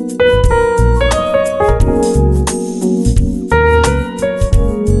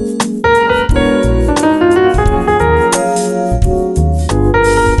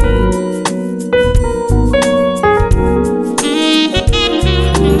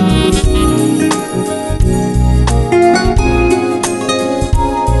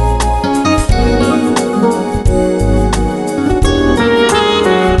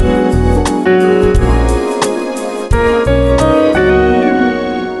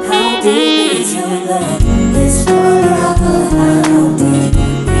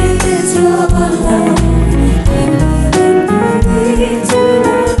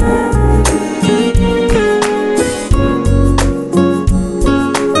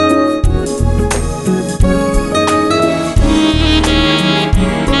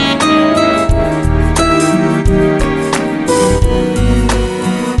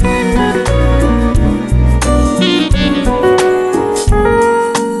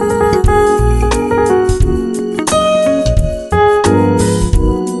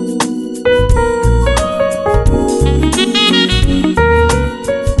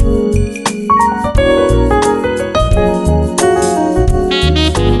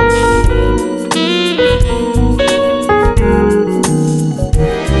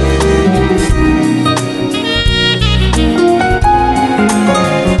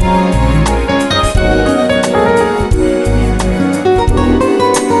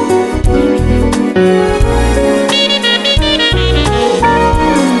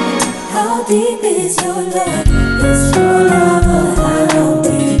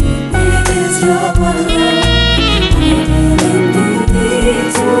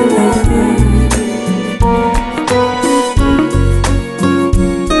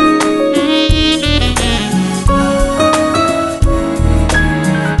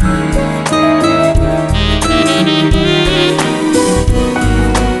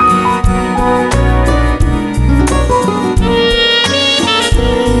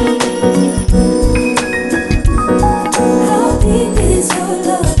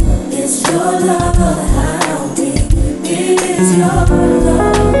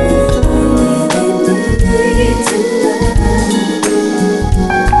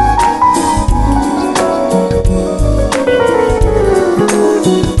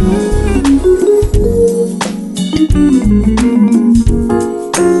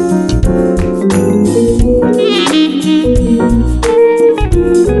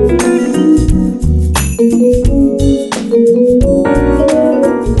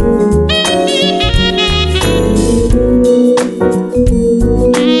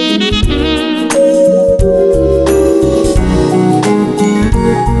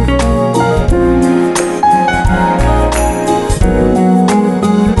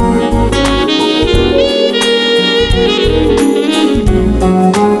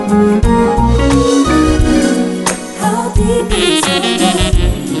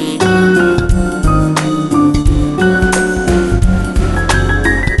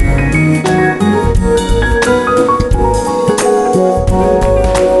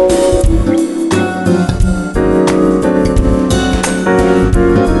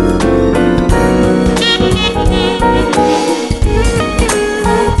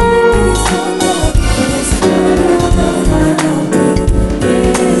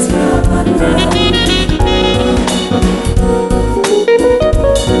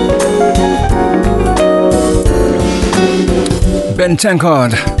 Ben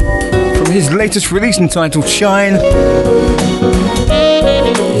Tankard from his latest release entitled Shine.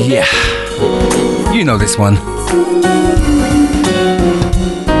 Yeah, you know this one.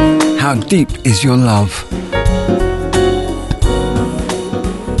 How deep is your love?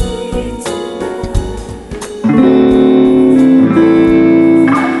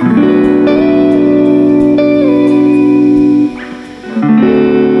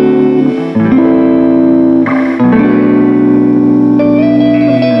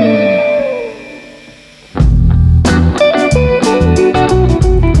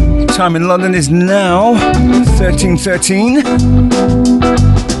 Time in London is now 13:13.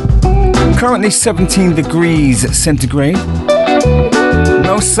 Currently 17 degrees centigrade.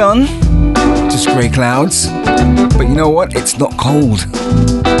 No sun, just grey clouds. But you know what? It's not cold.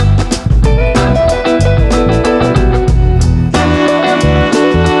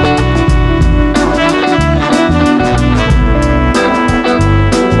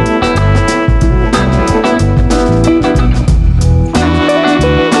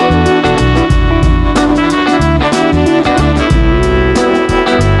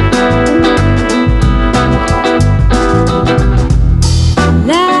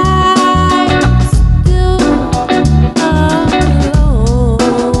 Lights still alone.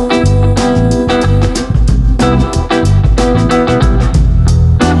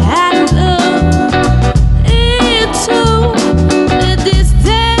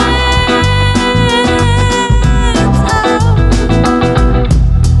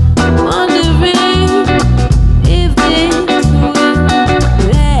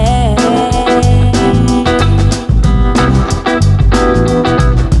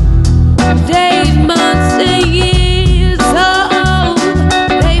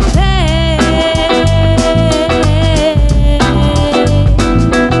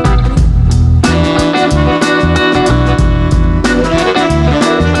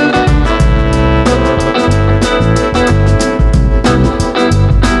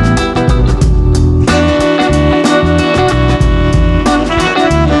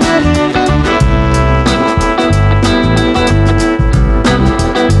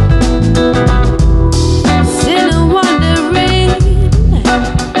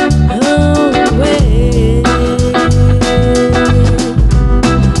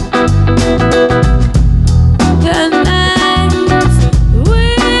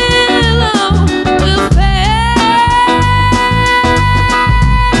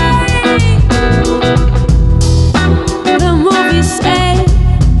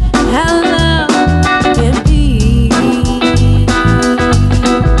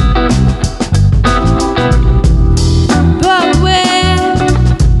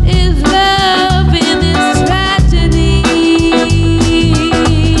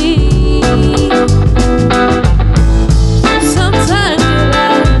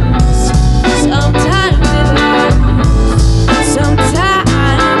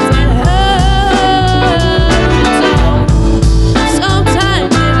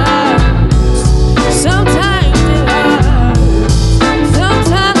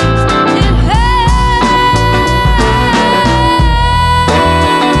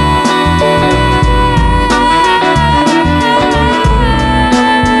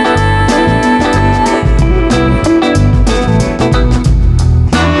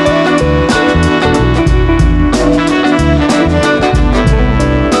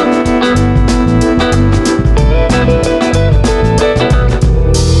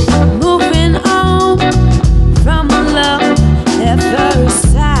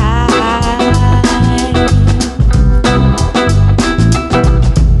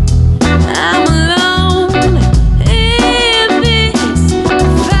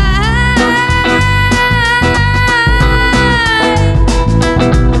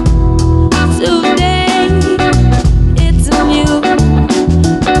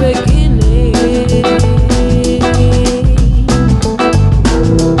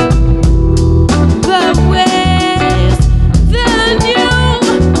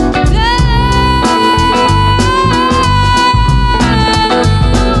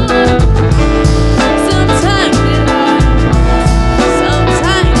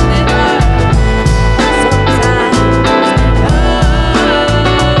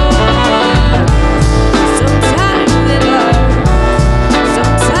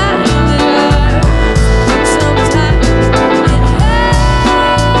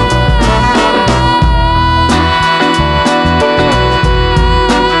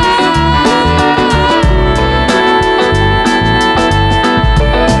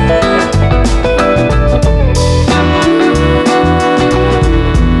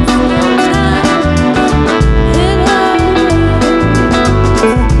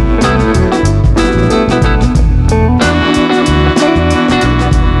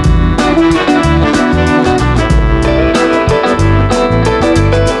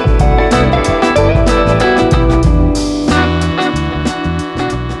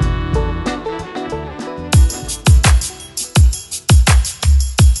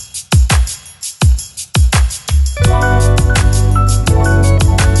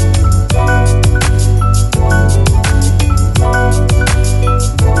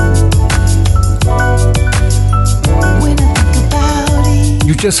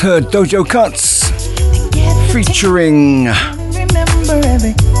 You just heard Dojo Cuts featuring Remember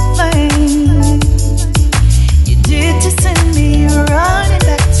everything you did to send me running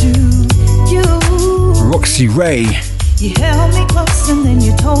back to you. Roxy Ray. You held me close and then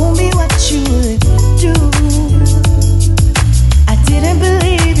you told me what you would do. I didn't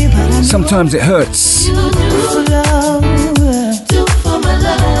believe you, but I Sometimes it hurts. do for love, do for my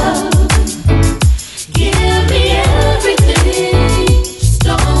love. Give me everything, just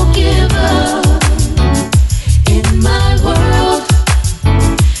don't give up. In my world,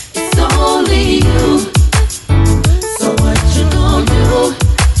 it's only you. So what you gonna do?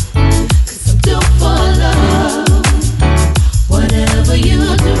 'Cause I'm due for love. Whatever you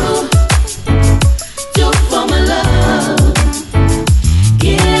do, do for my love.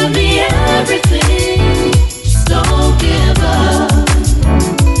 Give me everything, just don't give up.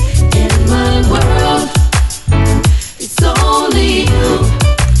 In my world, it's only you.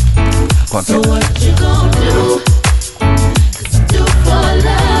 So what you gonna do? 'Cause I'm due for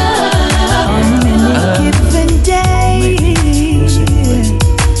love. On any given day,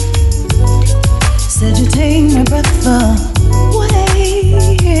 said you take my breath away.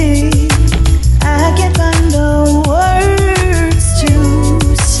 I can't find the words to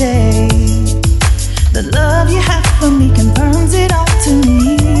say. The love you have for me confirms it all to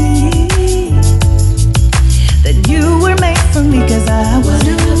me. That you were made for me, 'cause I would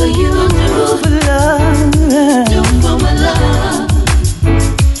do whatever you do for love. Do for my love.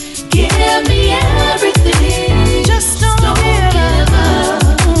 Give me everything, just don't give up.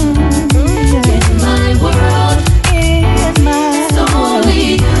 In my world, it's only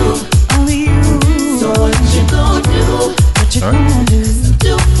you. So what you gonna do? What you gonna do?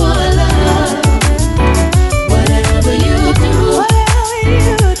 Do for love. Whatever you do,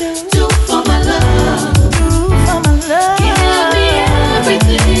 do for my love. Give me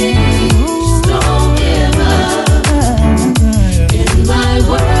everything, just don't give up. In my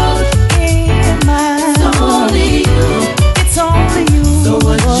world, it's only you. It's only you. So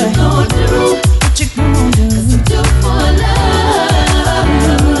what you gonna do? What you gonna do? 'Cause I'm due for love.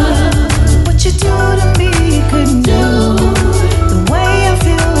 What you do to me, you couldn't do. The way I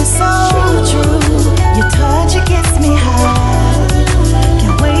feel is so true. Your touch, it gets me high.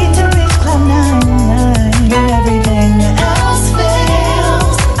 Can't wait to reach cloud 9. When everything else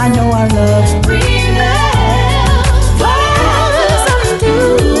fails, I know our love prevails. Cause I'm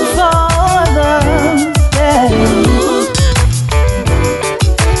due for love.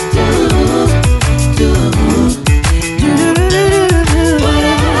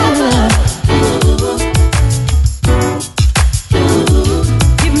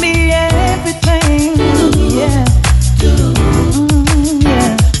 Give me everything, yeah.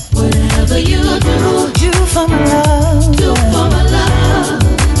 Yeah. Whatever you do for my love. Do for my love.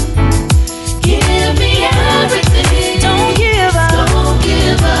 Give me everything. Don't give up. Don't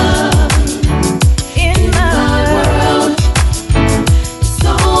give up. In my world, it's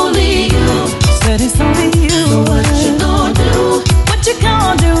only you. Said it's only you. So what you gonna do? What you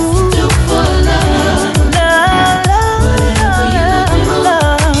gonna do? Do for love. Whatever you do,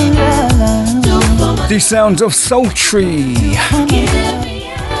 do for my The sounds of Sultry.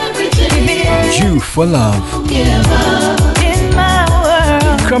 You for love. give up. In my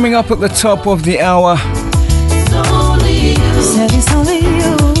world, Coming up at the top of the hour, it's only you. Said it's only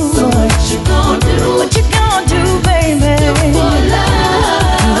you. So what you gonna do? What you gonna do, baby? Do for love.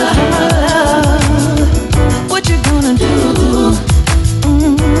 What you gonna do?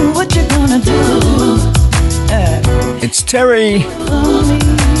 What you gonna do? it's Terry.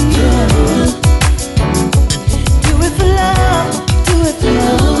 Do it for love. Do it for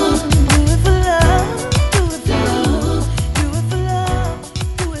love. Do it for love. Do it for love. Do it for love.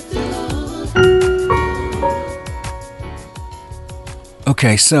 Do it for love.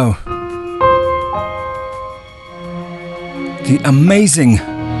 Okay, so the amazing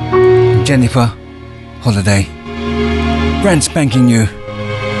Jennifer Holiday, brand spanking new.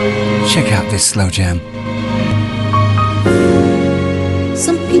 Check out this slow jam.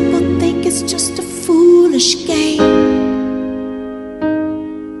 Some people think it's just a foolish game,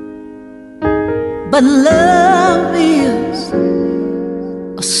 but love is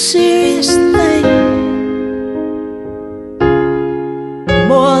a serious thing.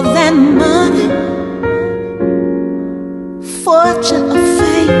 More than money, fortune, or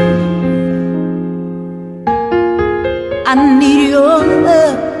fame. I need your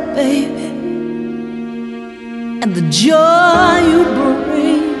love, baby, and the joy you bring.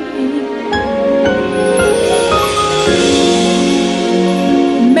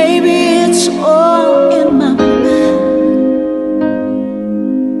 Maybe it's all in my mind,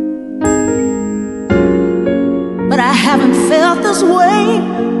 haven't felt this way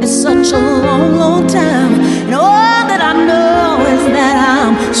in such a long, long time. And all that I know is that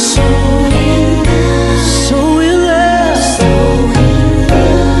I'm so in love, so in love, so in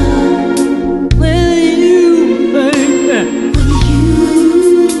love with you, baby. With you,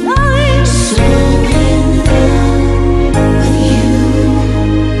 I'm so in love with you.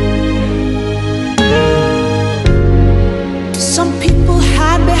 Some people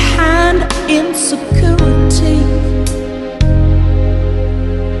hide behind insecurity.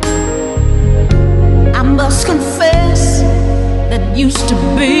 I must confess that used to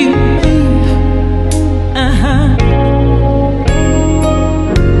be me.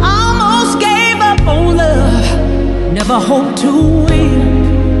 Almost gave up on love, never hoped to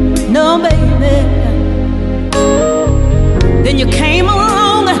win. No, baby. Then you came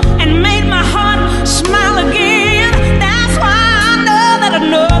along and made my heart smile again. That's why I know that I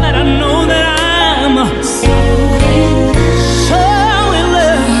know that I know that I'm so in love, so in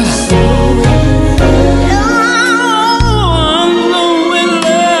love, so in love. I'm so in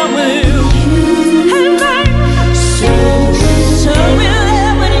love with you. Hey, baby, so in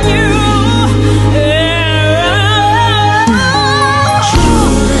love with you.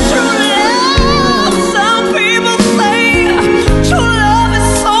 True love. Some people say true love is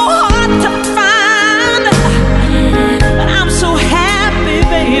so hard to find, but I'm so happy,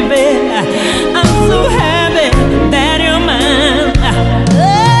 baby. I'm so happy that you're mine.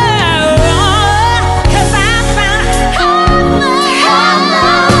 Cause I found love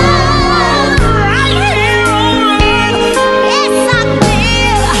right here on earth. Yes, I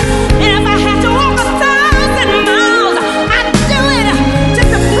did. And if I had to walk 1,000 miles, I'd do it just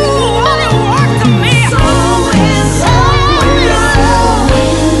to prove all your work to me. So in love,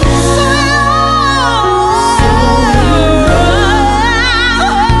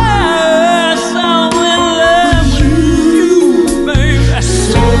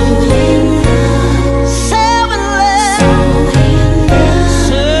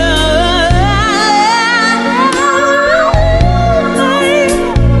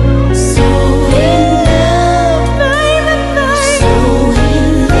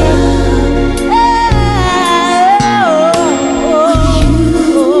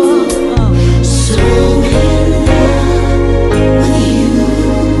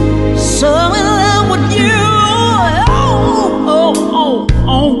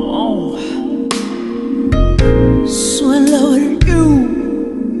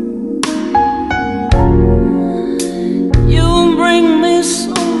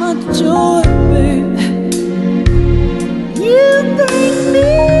 joy, baby. You bring me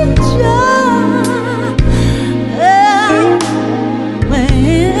joy.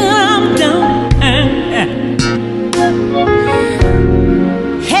 When I'm down,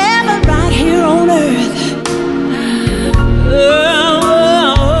 heaven right here on earth.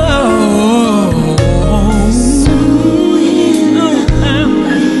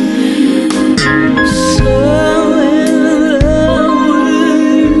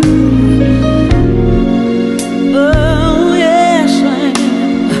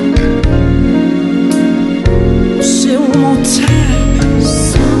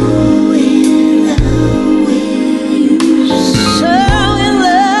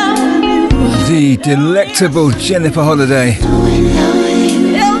 Delectable Jennifer Holiday.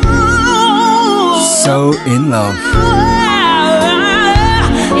 So in love.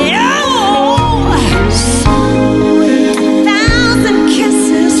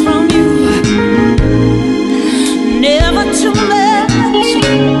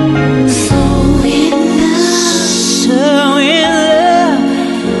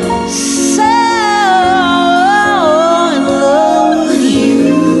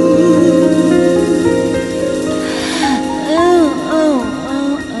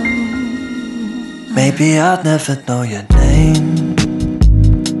 Maybe I'll never know your name,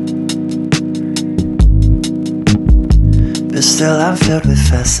 but still I'm filled with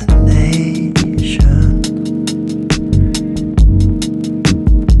fascination.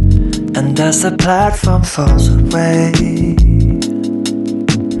 And as the platform falls away,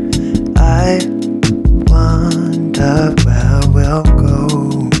 I wonder where we'll go.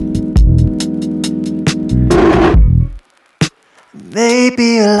 Maybe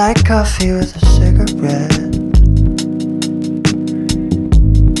you like coffee with a cigarette.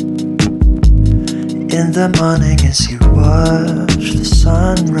 In the morning as you watch the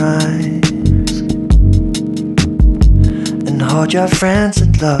sunrise, and hold your friends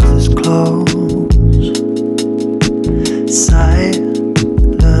and lovers close. Silently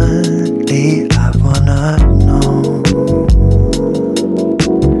I wanna know.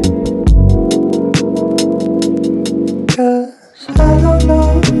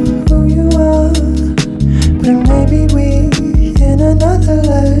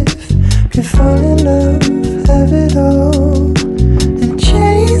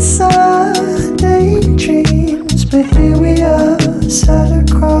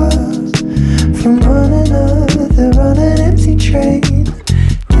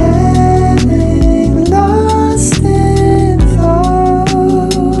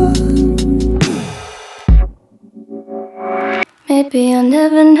 maybe I'll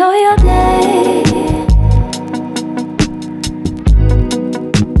never know your name.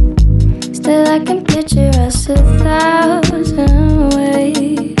 Still I can picture us 1,000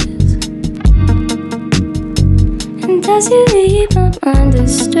 ways. And as you leave my mind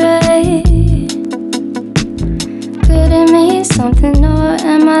astray, could it mean something or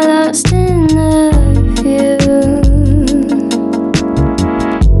am I lost in the view?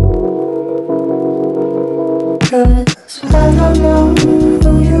 'Cause I don't know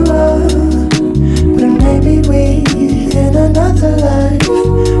who you are, but maybe we in another life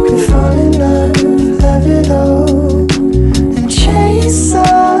could fall in love, have it all, and chase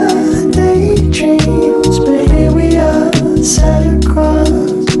our daydreams. But here we are, sat across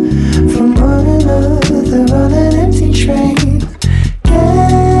from one another on an empty train,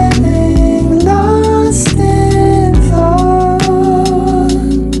 getting lost in thought.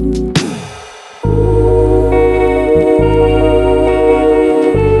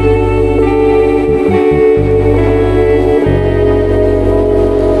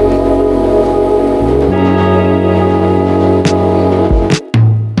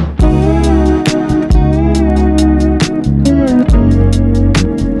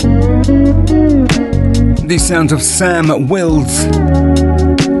 The sounds of Sam Wills.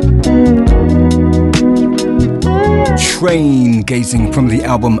 Train gazing from the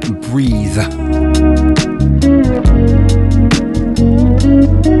album Breathe.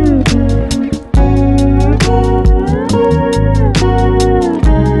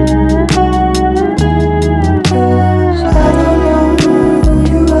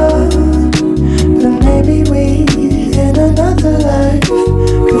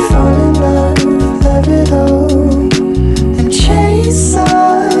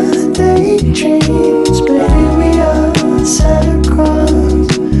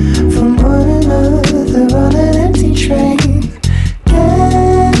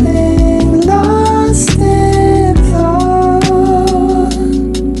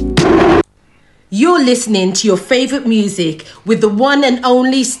 Listening to your favorite music with the one and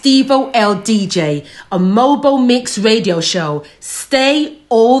only Steve-O L DJ, a Mobo Mix radio show. Stay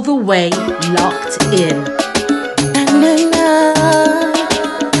all the way locked in.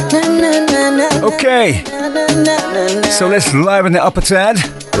 Okay, so let's liven it up a tad.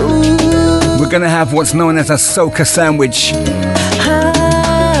 We're gonna have what's known as a soca sandwich.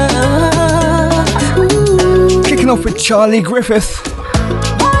 Kicking off with Charlie Griffith.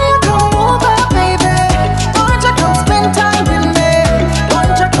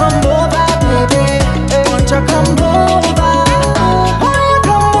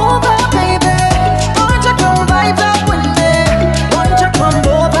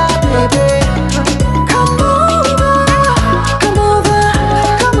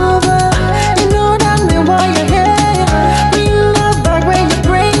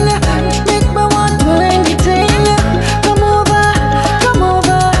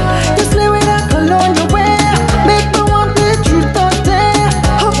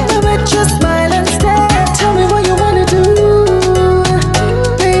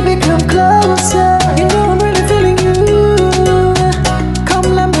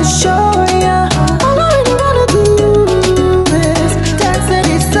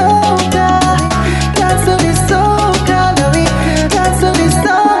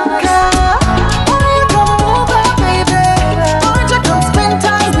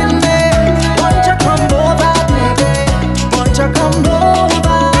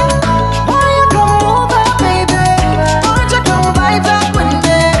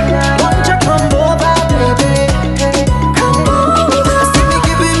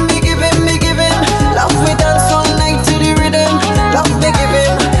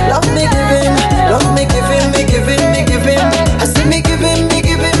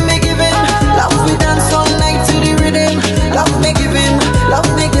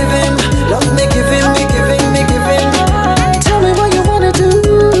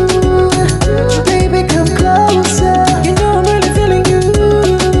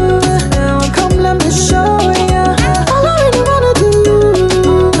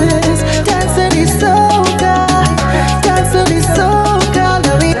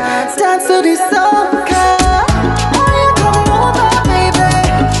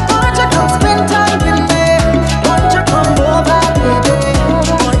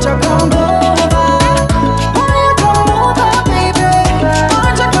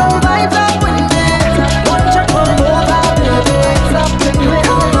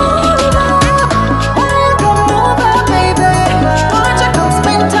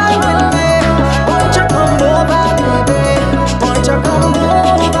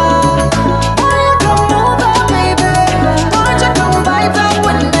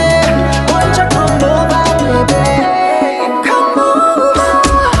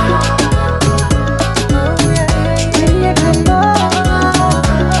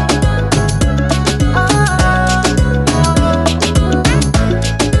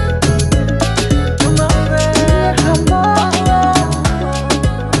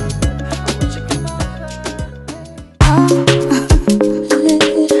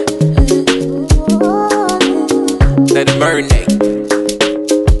 Verne.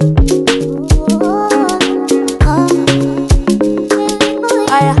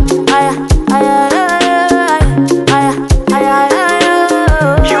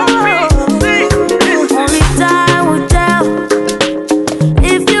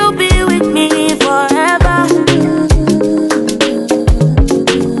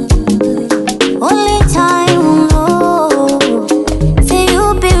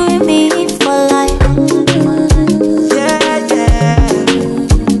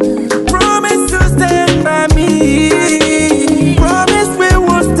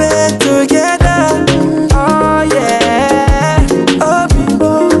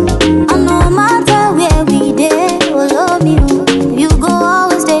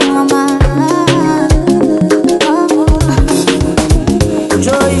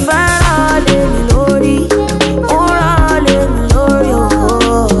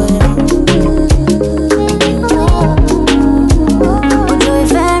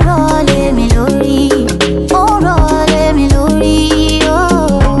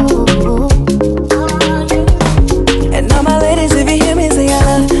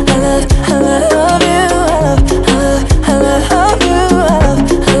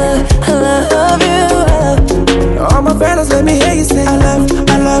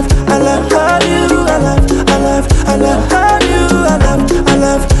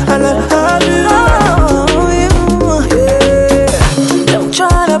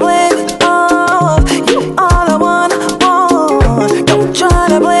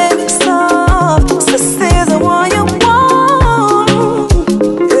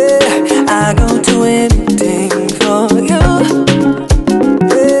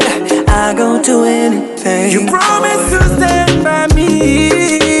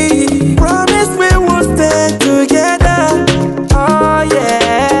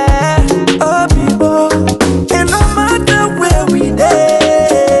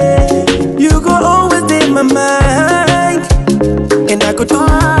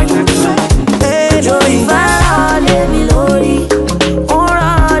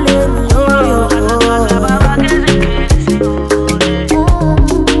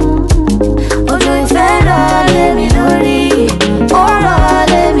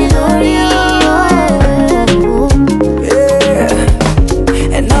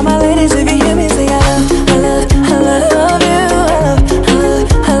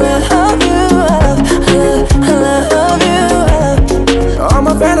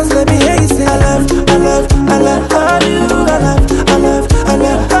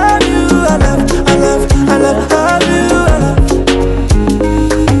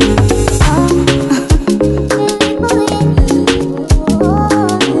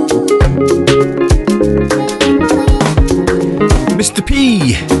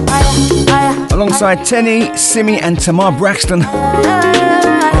 Alongside Tenny, Simi and Tamar Braxton,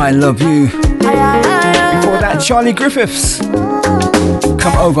 I Love You. Before that, Charlie Griffiths,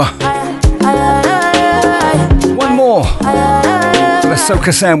 Come Over. One more for the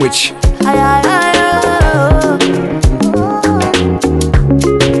Soca Sandwich.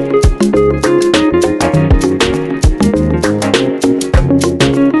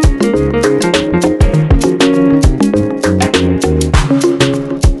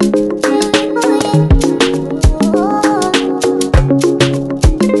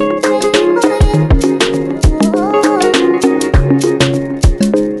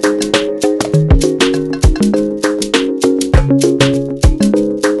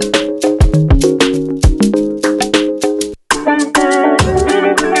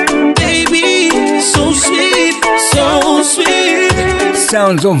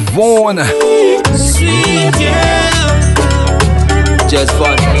 Sounds of Vaughan. Sweet girl. Just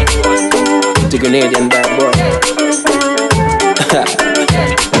fun. The Grenadian bad boy.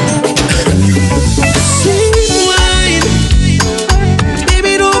 Sweet wine.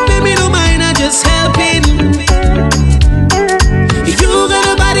 Baby, don't mind, I just helping. You got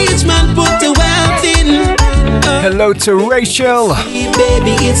a body, it's man, put the wealth in. Hello to Rachel.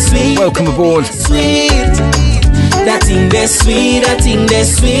 Baby, it's sweet. Welcome aboard. Sweet. That thing that's sweet, that thing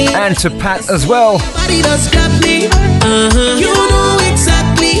that's sweet. And to Pat as well. Body does grab me. You know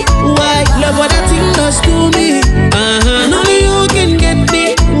exactly why. Love what that thing does to me. And only you can get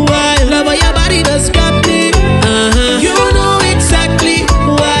me. Why? Love what your body does grab me. You know exactly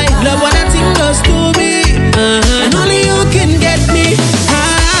why. Love what that thing does to me. And only you can get me.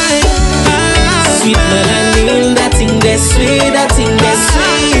 High, high. Sweet melanin, that thing that's sweet, that thing that's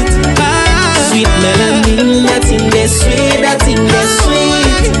sweet. Sweet melanin, that thing that's sweet, that thing that's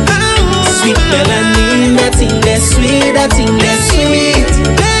sweet. Sweet melanin, that thing that's sweet, that thing that's sweet.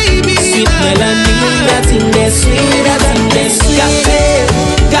 Baby, sweet melanin, that thing that's sweet, that thing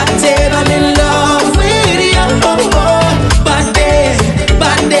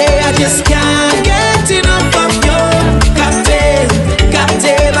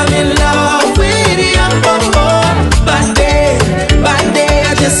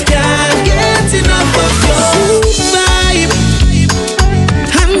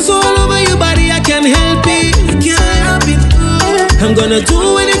gonna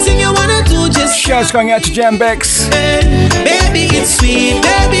do anything you wanna do, just shouts going out to Jambex. Baby, it's sweet,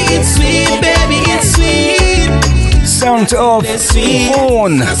 baby, it's sweet, baby, it's sweet. Sound of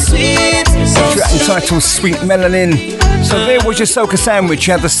Horn. Track entitled Sweet Melanin. So there was your soca sandwich.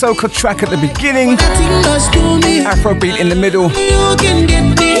 You had the soca track at the beginning, Afrobeat in the middle,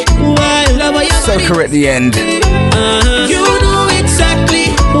 soca at the end. You know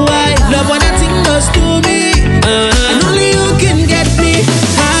exactly why. Love what that thing does to me. And only you can get me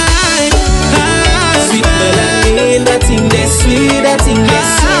high, high. Sweet melanin, that thing that's sweet, that thing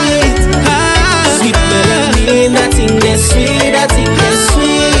that's sweet. Sweet melanin, that thing that's sweet, that thing that's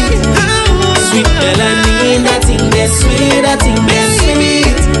sweet. Sweet melanin, that thing that's sweet, that thing that's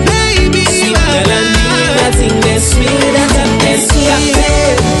sweet. Sweet melanin, that thing that's sweet, that thing that's sweet.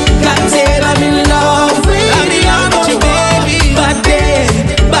 Got it, I'm in love with you, baby. Bad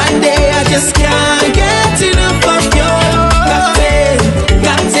day, I just can't get enough of you. Got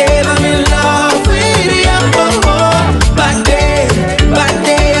it, I'm in love with you. Bad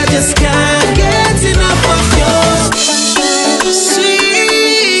day, I just can't get enough of you.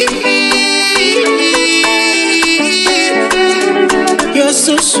 Sweet, you're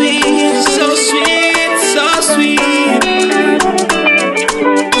so sweet, so sweet, so sweet.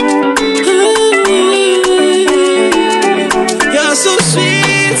 You're so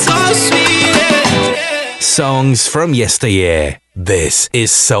sweet, so sweet. Songs from yesteryear. This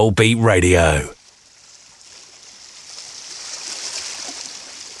is Soul Beat Radio.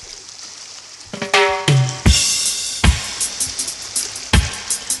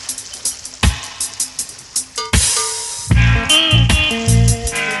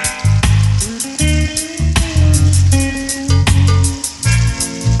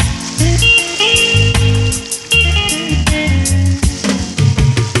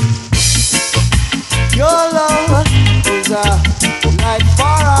 Your love is a light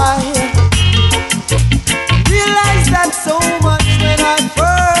for eye. Realized that so much when I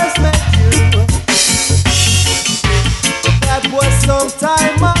first met you. That was some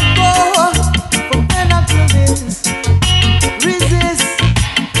time ago. From then up to this, resist.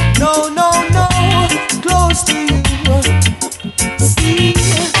 No, no, no, close to you. See,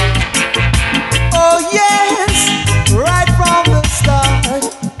 oh yes, right from the start.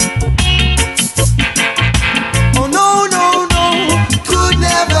 Oh no, no, no, could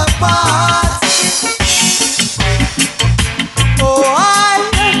never part. Oh, I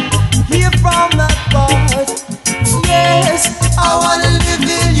hear from that part. Yes, I wanna live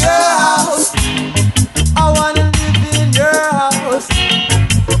in your house. I wanna live in your house.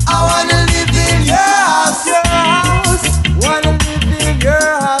 I wanna live in your house, your house. Wanna live in your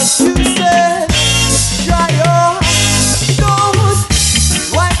house. You said, try your nose.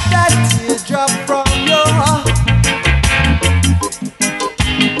 Wipe that teardrop from your heart.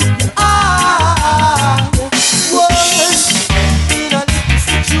 I was in a little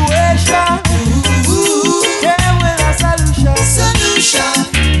situation. Came with a solution.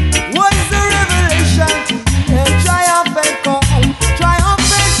 Was the revelation to me a triumphant call,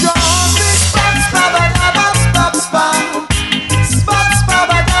 triumphant trumpet. Spap, spabadabab, spap, spam. Spap,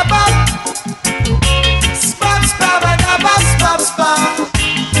 spabadabab. Spap, spabadabab, spap, spam.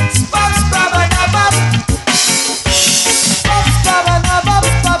 Spap, spabadabab. Spap, spabadabab,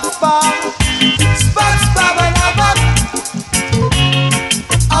 spap, spam. Spap, spabadabab.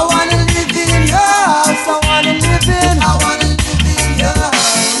 I wanna live in your house. I wanna live in your house.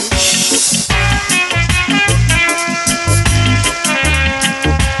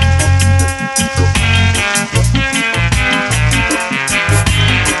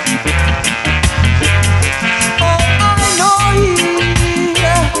 Oh, I know you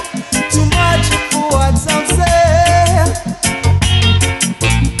too much for what some say.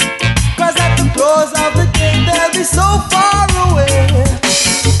 'Cause at the close of the day they'll be so far away.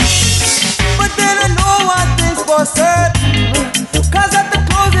 But then I know one thing's for certain. 'Cause at the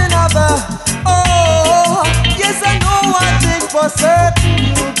closing of the, oh, yes, I know one thing for certain.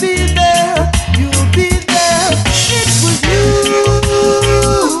 You'll be there, you'll be there. It was you.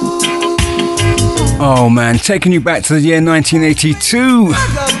 Oh man, taking you back to the year 1982.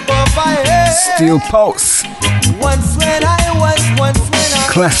 Above my head. Steel Pulse. Once when I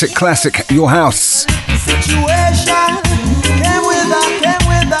Classic, Your House. situation came with a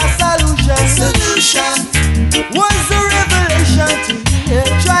solution. Was the revelation to me a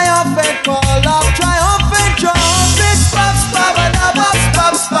triumphant call of triumphant trumpet. Spap, spabadabab,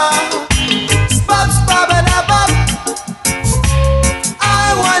 spap, spam. Spap, spabadabab. I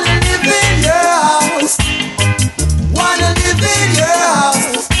wanna live in your house. Wanna live in your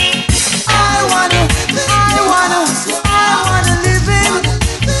house. I wanna live in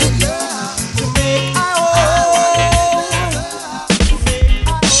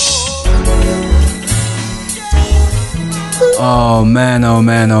Oh man, oh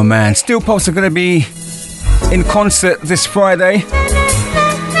man, oh man. Steel Pulse are going to be in concert this Friday.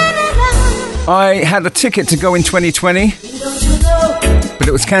 I had a ticket to go in 2020, but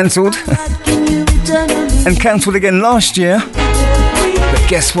it was cancelled. And cancelled again last year. But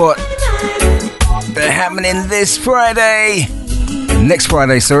guess what? They're happening this Friday. Next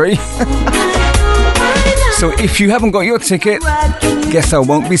Friday, sorry. So if you haven't got your ticket, guess I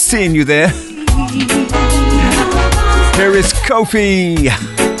won't be seeing you there. Here is Kofi.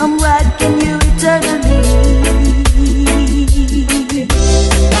 I'm rocking you eternally.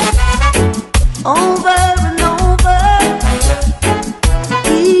 Over and over,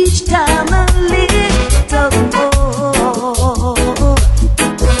 each time a little more.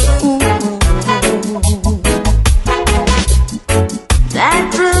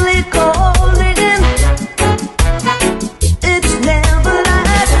 Naturally calling, it's never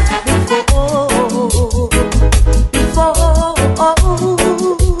like before.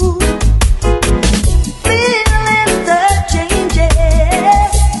 Feeling the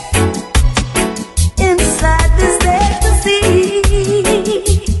changes inside this ecstasy.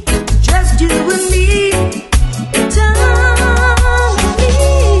 Just you and me,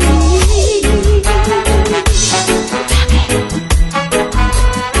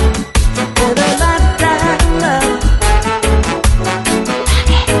 for the lifetime love.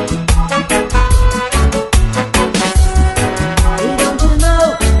 Hey, don't you know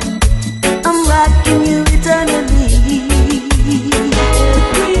I'm rocking you eternally?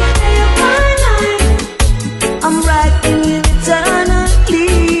 Every day of my life, I'm rocking you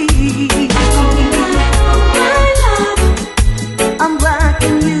eternally. I'm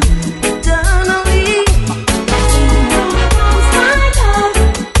rocking you eternally.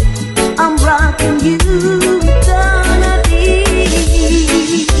 I'm rocking you eternally.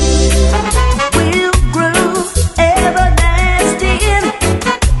 We'll grow everlasting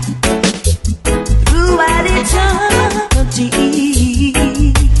throughout eternity.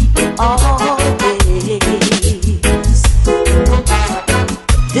 Always.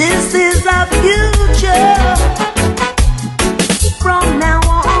 This is our future. From now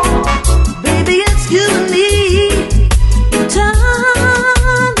on, baby, it's you and me. Eternally.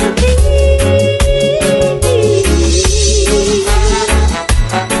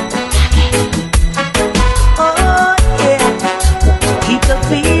 Oh yeah, keep the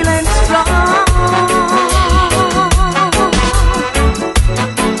feeling strong.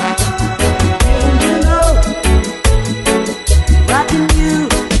 And you know, rocking you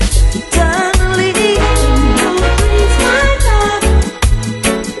eternally. No breeze, my love,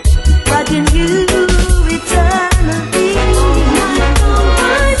 rocking you eternally.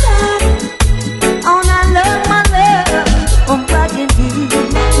 Oh, my love, my love, I'm rocking you.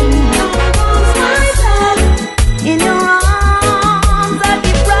 In your arms, I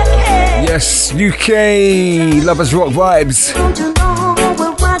keep rocking. Yes, UK Lovers Rock vibes. Don't you know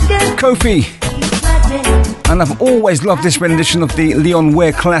we're rocking? Kofi. And I've always loved this rendition of the Leon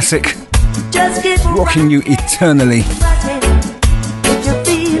Ware classic, Just keep Rocking You Eternally. rocking. If you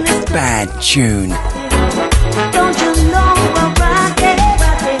feel it, Bad tune. don't you know we're rocking,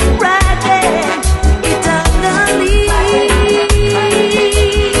 rocking eternally?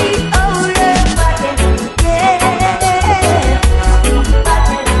 Oh yeah, yeah.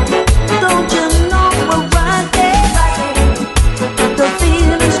 Don't you know we're rocking? The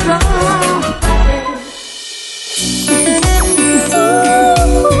feeling strong.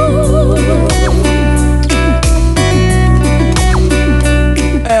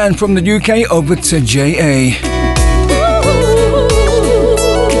 And from the UK over to JA.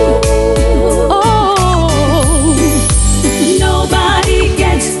 Nobody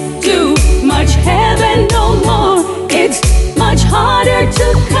gets too much heaven no more. It's much harder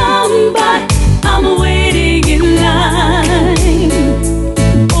to come by. I'm waiting in line.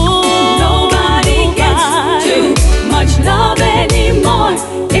 Nobody gets too much love anymore.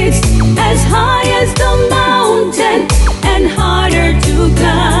 It's as high as the mountain and harder to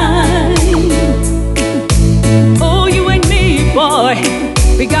climb. Oh, you and me, boy,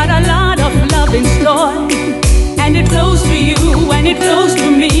 we got a lot of love in store. And it flows to you and it flows to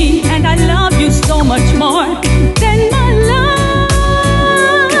me. And I love you so much more than my life.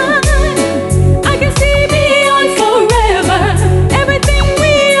 I can see beyond forever. Everything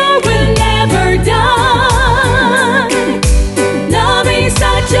we are will never die. Love is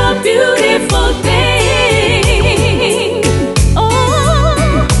such a beautiful thing.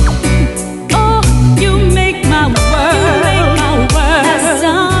 Oh, you make my world a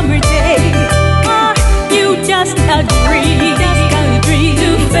summer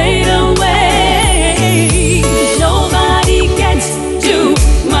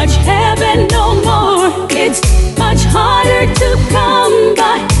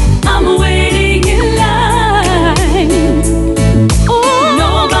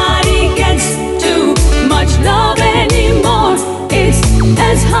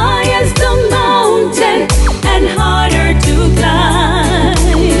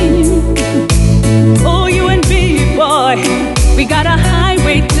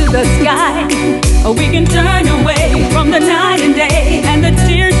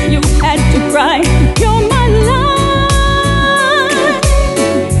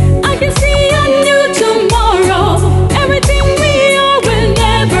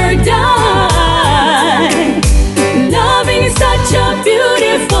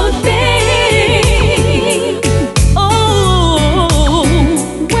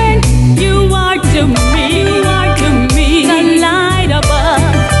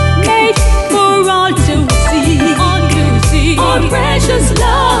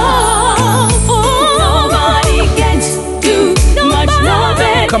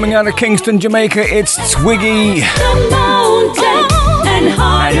Coming out of Kingston, Jamaica, it's Twiggy. And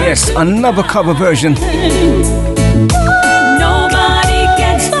yes, another cover version. Nobody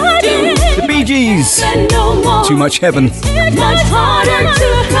gets The Bee Gees. Too Much Heaven. Much harder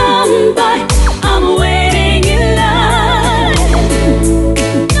to come by. I'm waiting in line.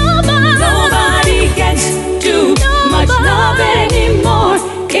 Nobody gets too much love anymore.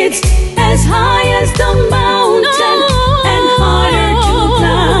 It's as high as the mountain and harder to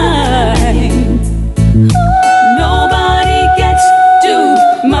climb. Nobody gets too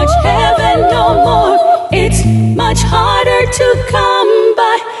much heaven no more. It's much harder to come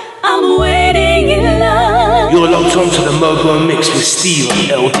by. I'm waiting in line. You're locked on to the Mobo Mix with Steve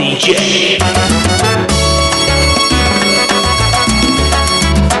LDJ.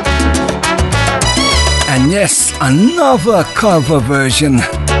 And yes, another cover version.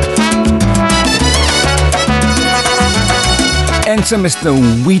 Enter Mr.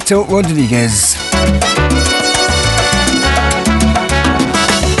 Huito Rodriguez.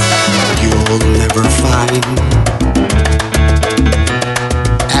 You'll never find,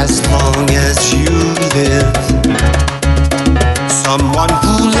 as long as you live, someone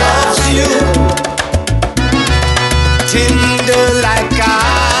who loves you tender like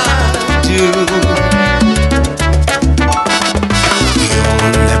I do.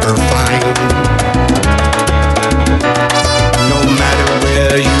 You'll never find, no matter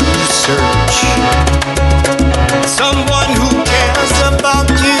where you search, someone who cares about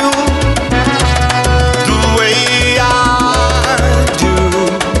you the way I do.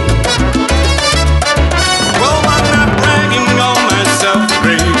 Well, I'm not bragging on myself,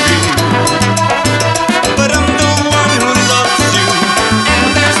 baby, but I'm the one who loves you, and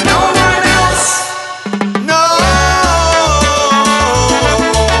there's no one else. No,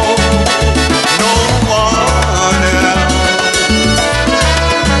 no one else.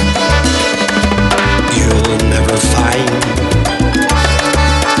 You'll never find,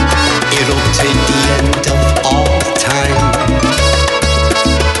 it'll take the end of all time,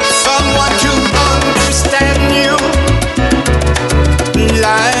 someone to understand you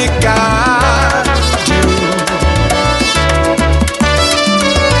like I do.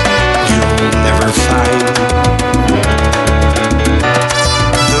 You'll never find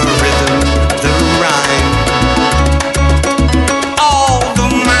the rhythm, the rhyme, all the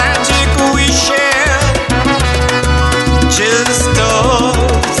magic we share, just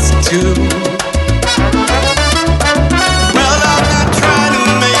us two. Well, I'm not trying to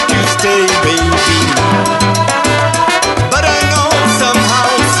make you stay, baby, but I know somehow,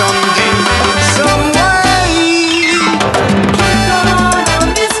 someday, some way, you're gonna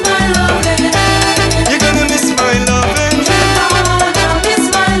miss my loving. You're gonna miss my loving. You're gonna miss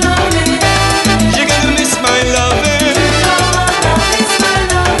my loving. You're gonna miss my loving.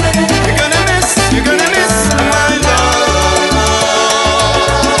 You're gonna miss my love.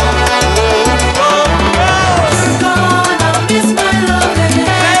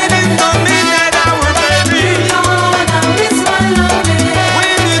 Ladies, the midnight hour, baby.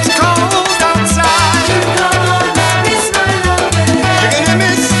 When it's cold outside, you're gonna miss my love.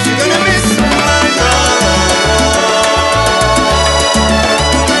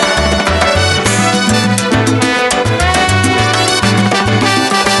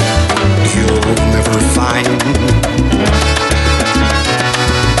 You'll never find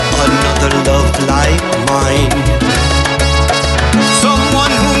another love like mine,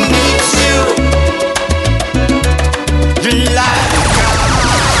 someone who needs you like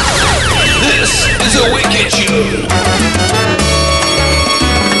This is a wicked tune.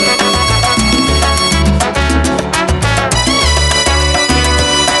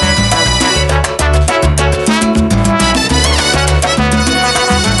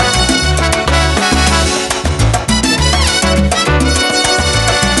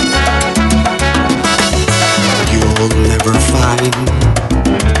 you'll never find,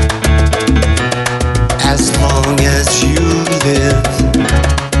 as long as you live,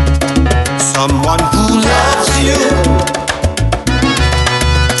 someone who loves you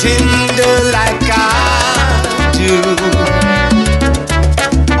tender like I do.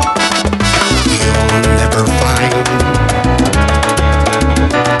 You'll never find,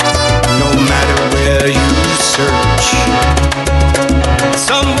 no matter where you search,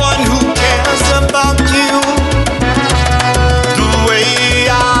 someone who cares about you the way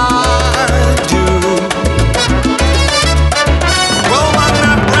I do. Well, I'm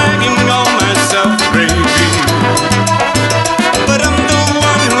not bragging on myself, baby, but I'm the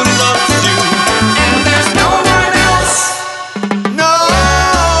one who loves you, and there's no one else.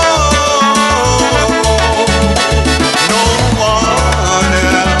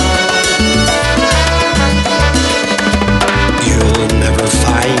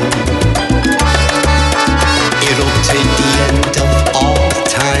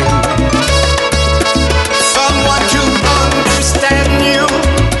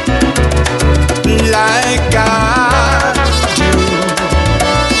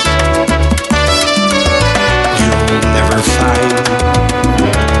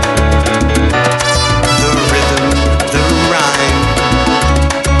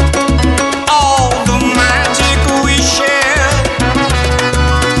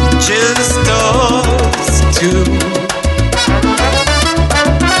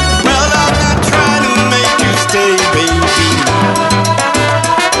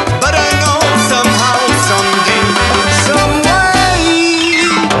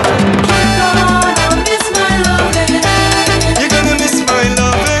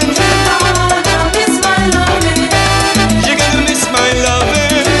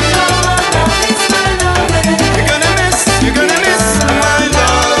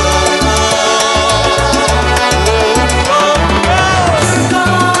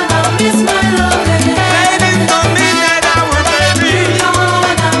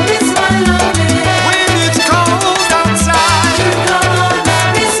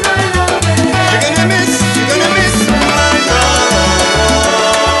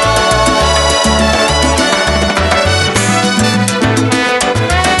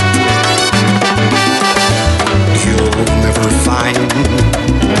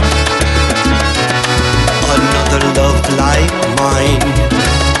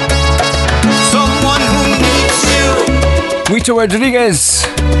 Roberto Rodriguez.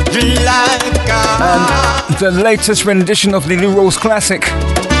 And the latest rendition of the Lou Rawls classic,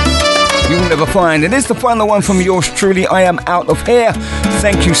 You'll Never Find. It is the final one from yours truly. I am out of here.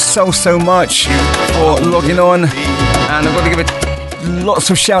 Thank you so much for logging on. And I've got to give it lots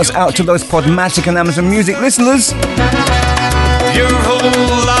of shouts out to those Podmatic and Amazon Music listeners.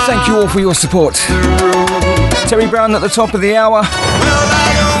 Thank you all for your support. Terry Brown at the top of the hour.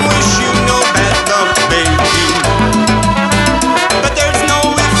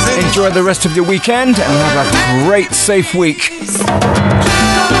 Enjoy the rest of your weekend and have a great, safe week.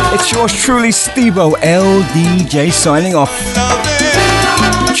 It's yours truly, Steve-O LDJ, signing off.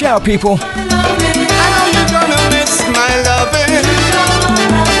 Ciao, people.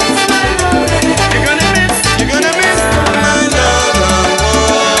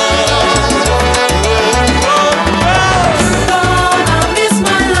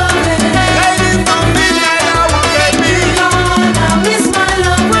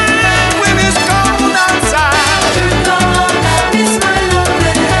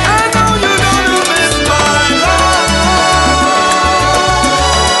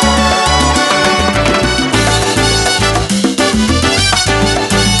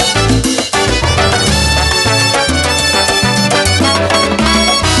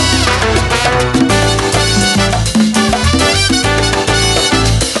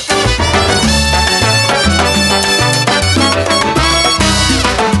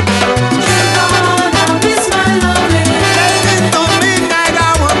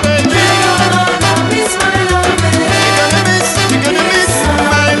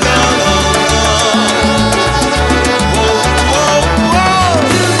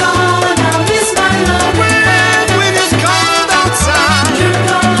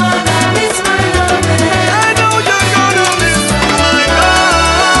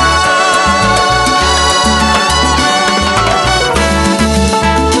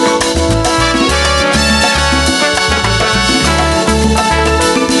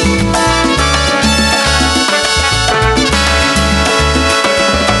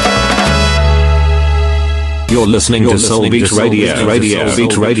 You're listening to Soul Beat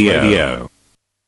Radio.